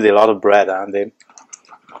 it's crazy, a lot of bread. And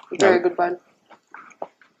Very good bread.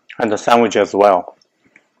 And the sandwich as well.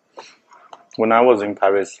 When I was in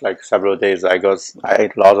Paris, like several days, I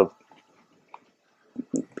ate a lot of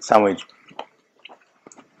sandwich.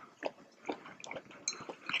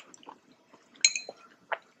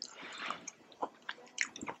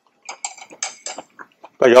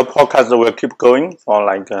 But your podcast will keep going for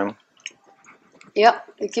like. Yeah,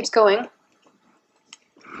 it keeps going.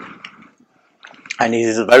 And it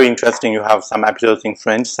is very interesting. You have some episodes in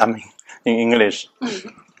French, some in English.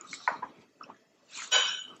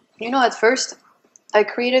 You know, at first, I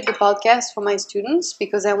created the podcast for my students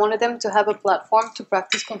because I wanted them to have a platform to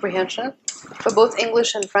practice comprehension for both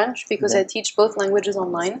English and French because I teach both languages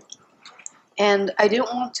online. And I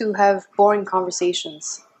didn't want to have boring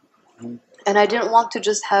conversations. And I didn't want to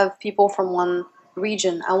just have people from one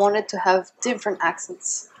region. I wanted to have different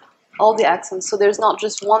accents, all the accents. So there's not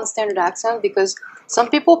just one standard accent because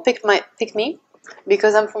some people pick me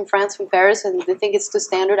because I'm from France, from Paris, and they think it's the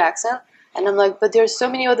standard accent. And I'm like, but there's so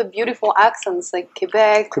many other beautiful accents, like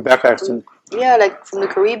Quebec accent. Yeah, like from the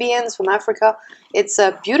Caribbean, from Africa. It's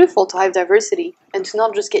beautiful to have diversity and to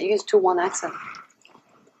not just get used to one accent.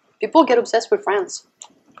 People get obsessed with France.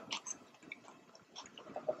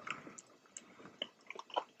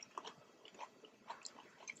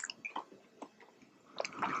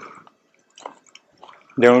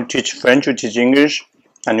 They don't teach French, you teach English,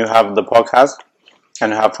 and you have the podcast,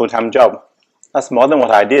 and you have a full-time job. That's more than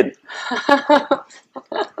what I did.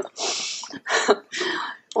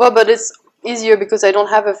 Well, but it's easier because I don't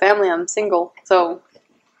have a family. I'm single. So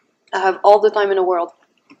I have all the time in the world.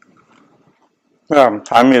 Yeah,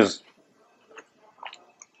 time is...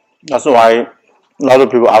 That's why a lot of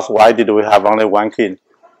people ask, why did we have only one kid?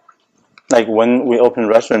 Like when we opened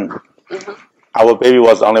restaurant, our baby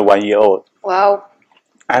was only 1 year old. Wow.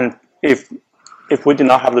 And if we did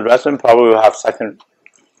not have the restaurant, probably we would have second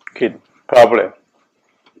kid. Probably.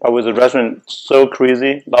 But with the restaurant so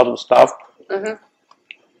crazy, a lot of stuff.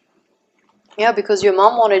 Yeah, because your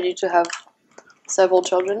mom wanted you to have several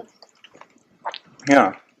children.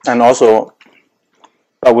 Yeah. And also,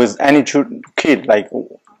 but with any kid, like,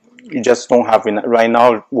 you just don't have enough. Right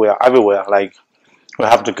now, we are everywhere. Like, we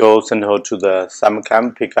have to go send her to the summer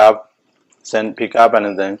camp, pick up,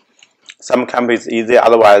 and then summer camp is easy,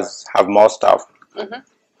 otherwise have more stuff.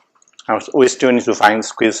 And we still need to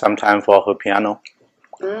squeeze some time for her piano.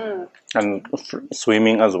 And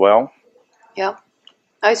swimming as well. Yeah.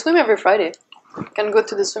 I swim every Friday. Can go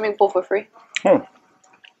to the swimming pool for free.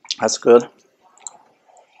 That's good.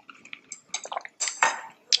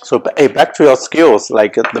 So, hey, back to your skills,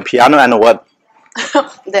 like the piano and what?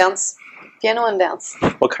 Dance. Piano and dance.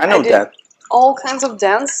 What kind of dance? All kinds of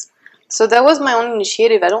dance. So that was my own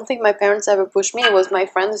initiative. I don't think my parents ever pushed me. It was my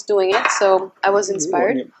friends doing it, so I was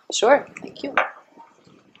inspired. Sure, thank you.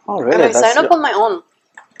 Oh, really? And I signed up on my own.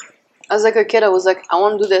 As like a kid, I was like, I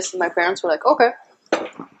want to do this, and my parents were like, okay.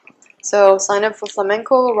 So sign up for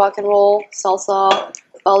flamenco, rock and roll, salsa,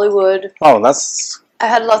 Bollywood. Oh, that's... I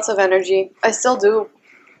had lots of energy. I still do.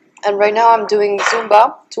 And right now I'm doing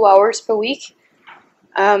Zumba 2 hours per week.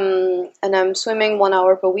 And I'm swimming 1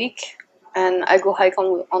 hour per week. And I go hike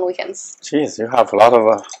on weekends. Jeez, you have a lot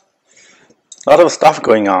of stuff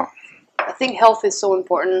going on. I think health is so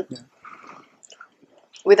important. Yeah.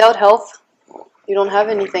 Without health, you don't have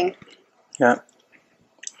anything. Yeah.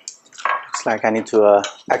 Looks like I need to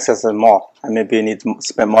exercise more. I maybe need to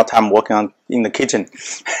spend more time working in the kitchen.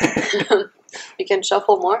 You can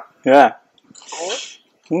shuffle more. Yeah.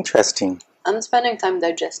 Interesting. I'm spending time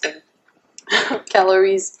digesting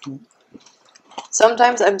calories.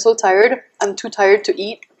 Sometimes I'm so tired, I'm too tired to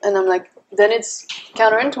eat, and I'm like, then it's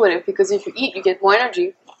counterintuitive because if you eat, you get more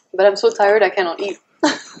energy. But I'm so tired, I cannot eat.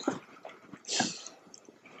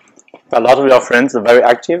 A lot of your friends are very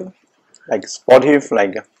active, like sportive,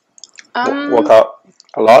 like work out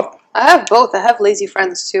a lot. I have both. I have lazy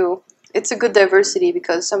friends too. It's a good diversity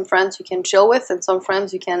because some friends you can chill with and some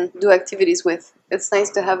friends you can do activities with. It's nice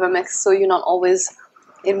to have a mix so you're not always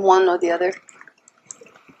in one or the other.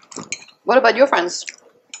 What about your friends?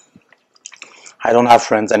 I don't have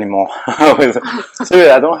friends anymore. Seriously,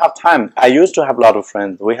 I don't have time. I used to have a lot of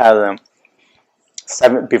friends. We had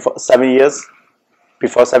 7 years.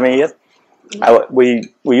 Before 7 years,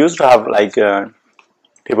 we used to have like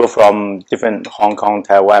people from different Hong Kong,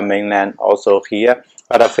 Taiwan, mainland, also here.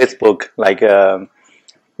 But Facebook, like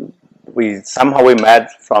we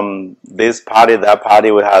met from this party, that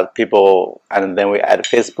party. We had people, and then we added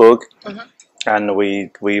Facebook, and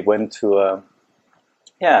we went to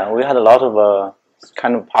we had a lot of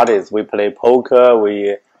kind of parties. We played poker,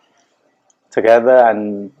 we together,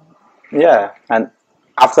 and and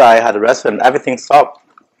after I had a restaurant, everything stopped.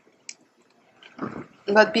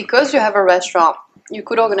 But because you have a restaurant, you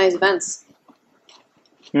could organize events.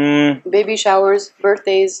 Baby showers,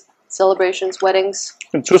 birthdays, celebrations, weddings.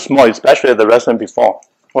 It's too small, especially the restaurant before.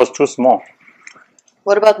 It was too small.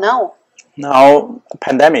 What about now? Now,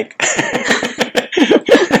 pandemic.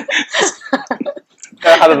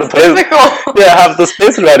 I have the place. I have the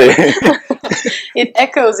space ready. It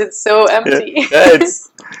echoes, it's so empty.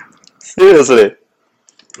 It's seriously.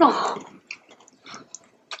 Oh.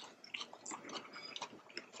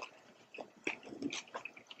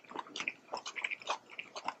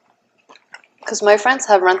 Because my friends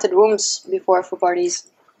have rented rooms before for parties.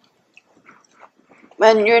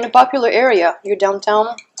 And you're in a popular area. You're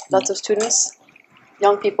downtown, lots of students,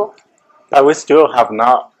 young people. But we still have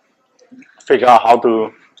not figured out how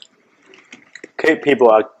to keep people,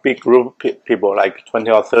 a big group of people, like 20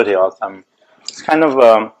 or 30 or something. It's kind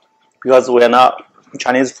of, because we're not,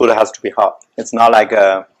 Chinese food has to be hot. It's not like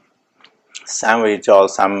a sandwich or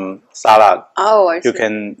some salad. Oh, I see. You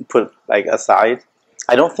can put like aside.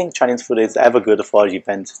 I don't think Chinese food is ever good for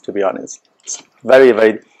events, to be honest. It's very,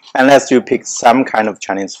 very, unless you pick some kind of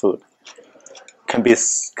Chinese food. Can be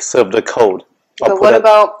served cold. But what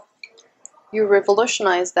about you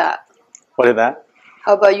revolutionize that? What is that?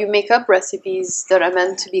 How about you make up recipes that are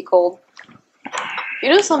meant to be cold? You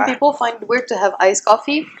know, some people find it weird to have iced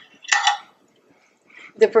coffee.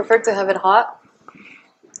 They prefer to have it hot.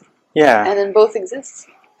 Yeah. And then both exist.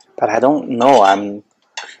 But I don't know.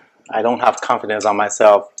 I don't have confidence on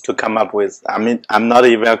myself to come up with. I mean, I'm not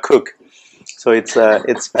even a cook, so it's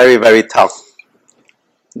very, very tough.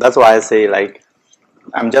 That's why I say, like,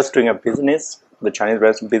 I'm just doing a business, the Chinese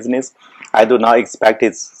restaurant business. I do not expect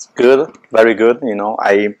it's good, very good. You know,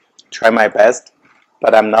 I try my best,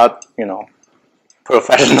 but I'm not,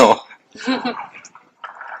 professional.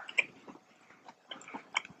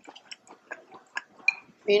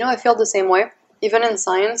 You know, I feel the same way. Even in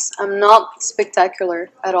science, I'm not spectacular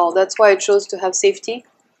at all. That's why I chose to have safety,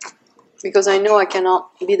 because I know I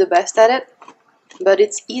cannot be the best at it. But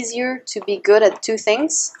it's easier to be good at two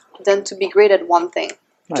things than to be great at one thing.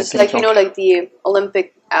 Just like, like the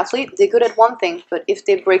Olympic athlete, they're good at one thing, but if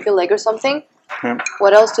they break a leg or something,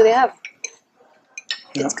 what else do they have?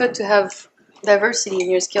 It's good to have diversity in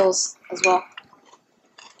your skills as well.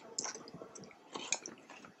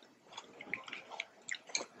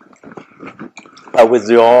 But with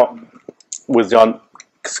your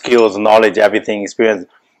skills, knowledge, everything, experience,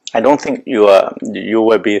 I don't think you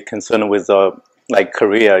will be concerned with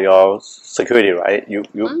career, your security, right? You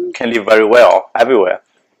can live very well everywhere.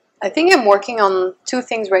 I think I'm working on two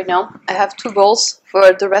things right now. I have two goals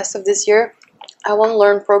for the rest of this year. I want to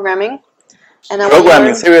learn programming,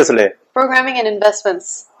 and Seriously? Programming and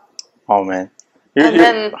investments. Oh man! And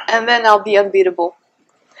then I'll be unbeatable.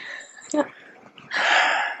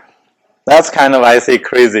 That's kind of, I say,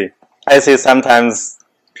 crazy. I see sometimes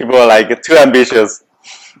people are like too ambitious.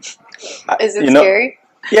 Is it scary?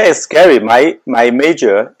 Yeah, it's scary. My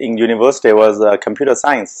major in university was computer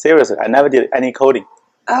science. Seriously, I never did any coding.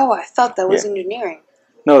 Oh, I thought that was engineering.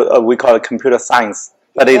 No, we call it computer science.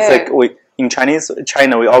 But it's like in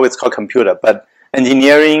China, we always call computer. But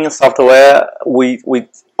engineering, software, we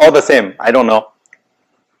all the same. I don't know.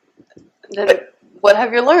 Then what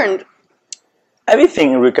have you learned?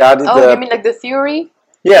 Everything regarding you mean like the theory?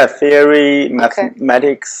 Yeah, theory,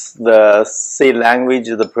 mathematics, the C language,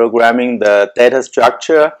 the programming, the data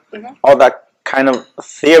structure, all that kind of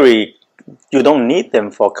theory. You don't need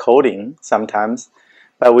them for coding sometimes,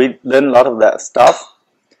 but we learned a lot of that stuff.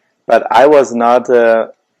 But I was not.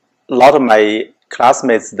 A lot of my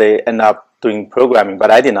classmates, they end up doing programming, but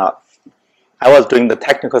I did not. I was doing the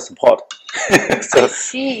technical support. I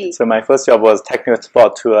see. So my first job was technical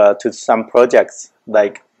support to some projects,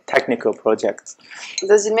 like technical projects.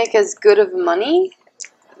 Does it make as good of money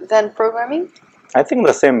than programming? I think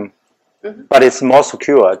the same, but it's more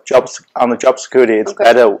secure. Jobs on the job security, it's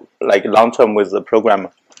better, like long term with the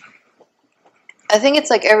programmer. I think it's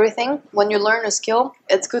like everything. When you learn a skill,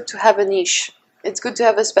 it's good to have a niche. It's good to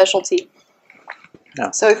have a specialty.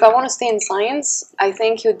 Yeah. So if I want to stay in science, I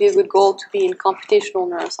think it would be a good goal to be in computational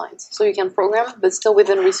neuroscience. So you can program, but still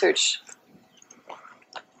within research.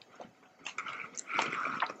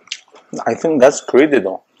 I think that's crazy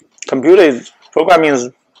though.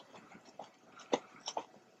 Programming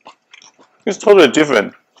is totally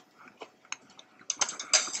different.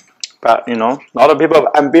 But you know, a lot of people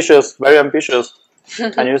are ambitious, very ambitious.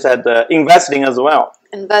 And you said investing as well.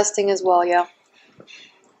 Investing as well, yeah.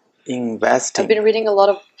 Investing. I've been reading a lot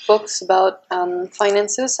of books about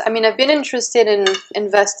finances. I mean, I've been interested in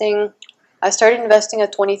investing. I started investing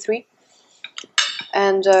at 23,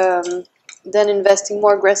 and then investing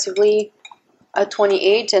more aggressively at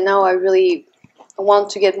 28, and now I really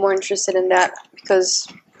want to get more interested in that because...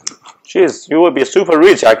 Jeez, you will be super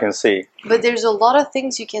rich, I can see. But there's a lot of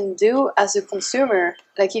things you can do as a consumer.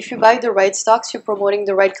 Like if you buy the right stocks, you're promoting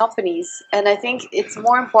the right companies. And I think it's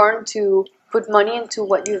more important to put money into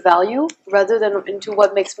what you value rather than into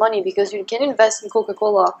what makes money, because you can invest in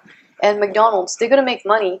Coca-Cola and McDonald's. They're going to make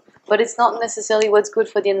money, but it's not necessarily what's good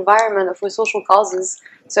for the environment or for social causes.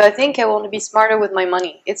 So I think I want to be smarter with my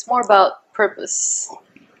money. It's more about purpose.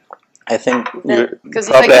 I think because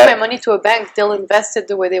if I give my money to a bank, they'll invest it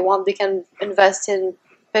the way they want. They can invest in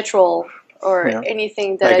petrol or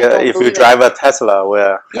anything that like, I don't if believe you drive a Tesla,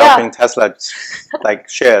 we're helping Tesla like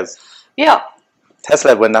shares. Yeah.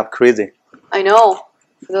 Tesla went up crazy. I know.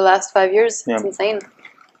 For the last 5 years, it's insane.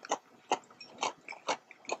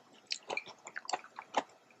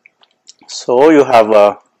 So you have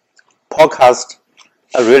a podcast,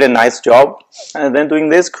 a really nice job, and then doing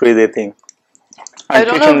this crazy thing. And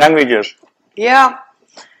teaching languages. Yeah.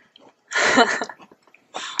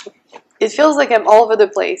 It feels like I'm all over the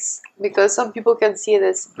place, because some people can see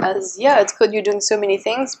this as, yeah, it's good you're doing so many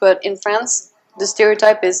things, but in France, the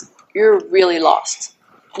stereotype is you're really lost.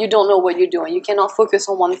 You don't know what you're doing. You cannot focus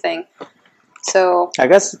on one thing. So I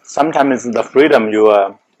guess sometimes it's the freedom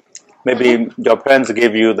you maybe your parents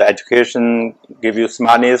give you the education, give you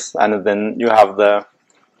smartness, and then you have the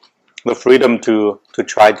freedom to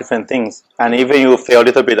try different things. And even you fail a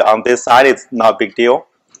little bit on this side, it's not a big deal.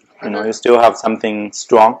 You know, you still have something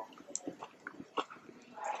strong.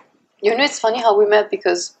 You know, it's funny how we met,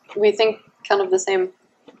 because we think kind of the same.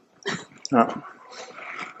 Yeah.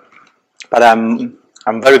 But I'm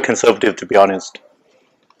very conservative, to be honest.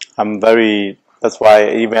 That's why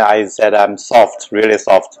even I said I'm soft, really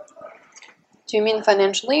soft. Do you mean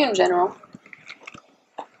financially in general?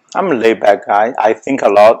 I'm a laid-back guy. I think a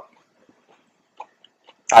lot.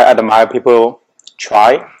 I admire people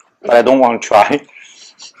try, but I don't want to try.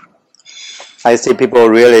 I see people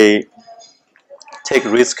really take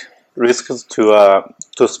risks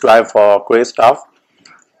to strive for great stuff.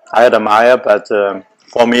 I admire, but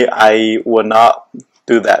for me, I would not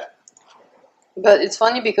do that. But it's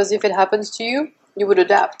funny, because if it happens to you, you would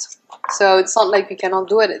adapt. So it's not like you cannot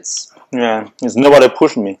do it. It's nobody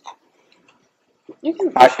push me. You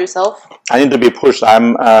can push yourself. I need to be pushed.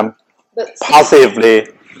 I'm passively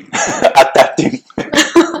adapting.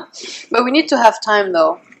 But we need to have time,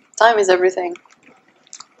 though. Time is everything.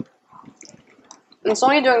 It's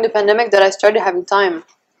only during the pandemic that I started having time.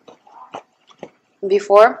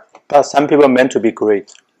 Before. But some people are meant to be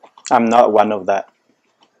great. I'm not one of that.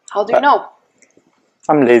 How do you know?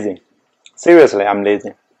 I'm lazy. Seriously, I'm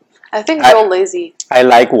lazy. I think we're all lazy. I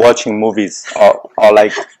like watching movies or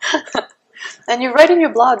like... And you write in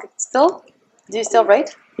your blog still? Do you still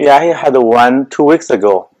write? Yeah, I had one 2 weeks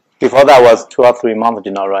ago. Before that was 2 or 3 months,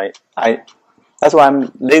 did not write. That's why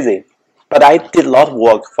I'm lazy. But I did a lot of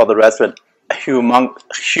work for the restaurant. A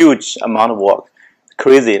huge amount of work.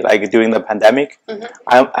 Crazy, like during the pandemic.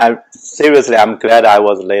 Seriously, I'm glad I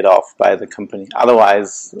was laid off by the company.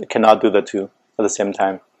 Otherwise, I cannot do the two at the same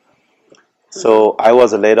time. So I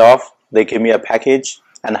was laid off. They gave me a package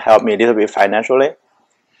and helped me a little bit financially.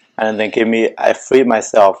 And they gave me, I freed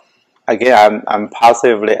myself. Again, I'm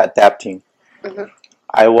passively adapting.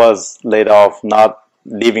 I was laid off, not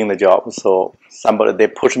leaving the job. So they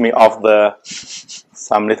pushed me off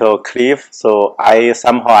some little cliff. So I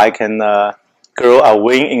can grow a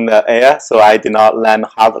wing in the air, so I did not land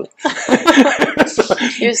hardly.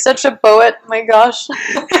 You're such a poet, my gosh.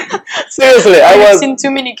 Seriously, I've seen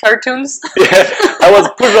too many cartoons. Yeah, I was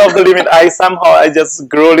pushed off the limit. I just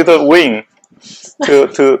grew a little wing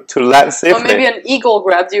to land safely. Or maybe an eagle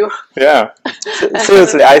grabbed you. Yeah.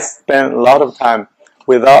 Seriously, I spent a lot of time.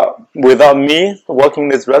 Without me working in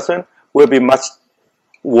this restaurant, will be much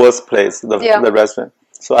worse place, the restaurant.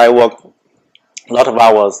 So I work a lot of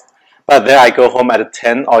hours. But then I go home at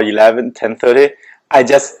 10 or 11, 10:30.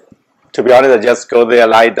 To be honest, I just go there,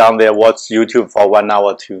 lie down there, watch YouTube for 1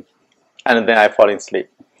 hour or two. And then I fall asleep.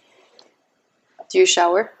 Do you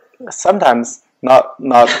shower? Sometimes, not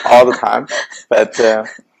all the time. But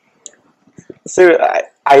seriously,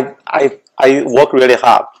 I work really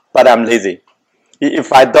hard, but I'm lazy.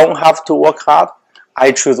 If I don't have to work hard,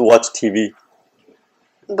 I choose to watch TV.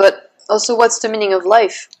 But also, what's the meaning of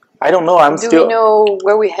life? I don't know. Do we know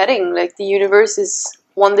where we're heading? Like, the universe is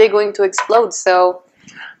one day going to explode, so...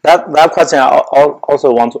 That question I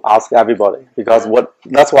also want to ask everybody, because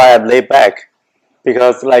that's why I lay back,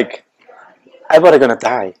 because like everybody gonna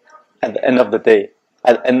die at the end of the day,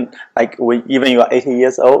 and like even you are 80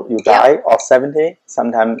 years old, you die, or 70,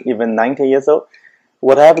 sometimes even 90 years old.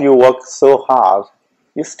 Whatever you work so hard,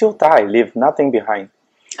 you still die, leave nothing behind.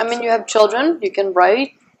 I mean, you have children, you can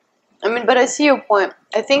write. I mean, but I see your point.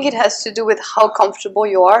 I think it has to do with how comfortable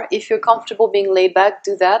you are. If you're comfortable being laid back,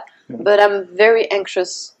 do that. But I'm very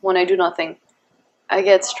anxious when I do nothing. I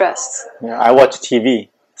get stressed. Yeah, I watch TV,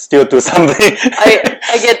 still do something.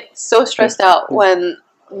 I get so stressed out when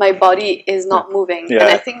my body is not moving. Yeah. And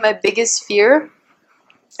I think my biggest fear...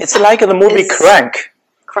 It's like the movie Crank.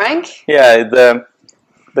 Crank? Yeah, the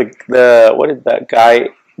what is that guy?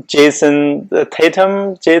 Jason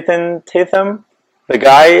Tatum? The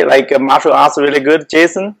guy, like martial arts really good,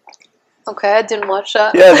 Jason. Okay, I didn't watch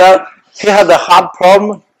that. Yeah, he has a heart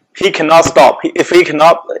problem. He cannot stop. If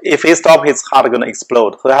he stop, his heart gonna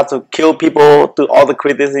explode. So he has to kill people, do all the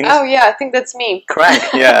crazy things. Oh yeah, I think that's me. Crank,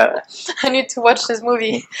 yeah. I need to watch this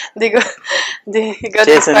movie. They got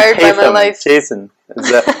Jason inspired by my life. Jason,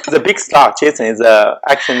 the big star. Jason is an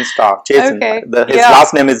action star. Jason. Okay. His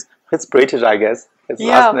last name is British, I guess. His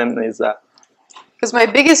last name is. Because my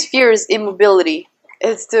biggest fear is immobility.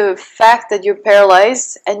 It's the fact that you're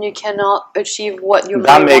paralyzed and you cannot achieve what you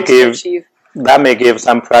really want to achieve. That may give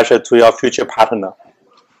some pressure to your future partner.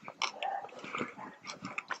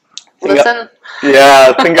 Listen.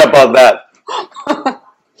 Think about that.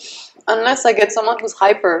 Unless I get someone who's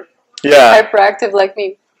hyperactive like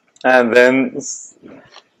me. And then,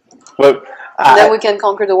 then we can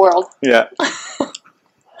conquer the world. Yeah.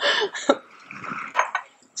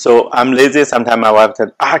 So I'm lazy. Sometimes my wife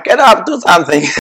said, "Get up, do something."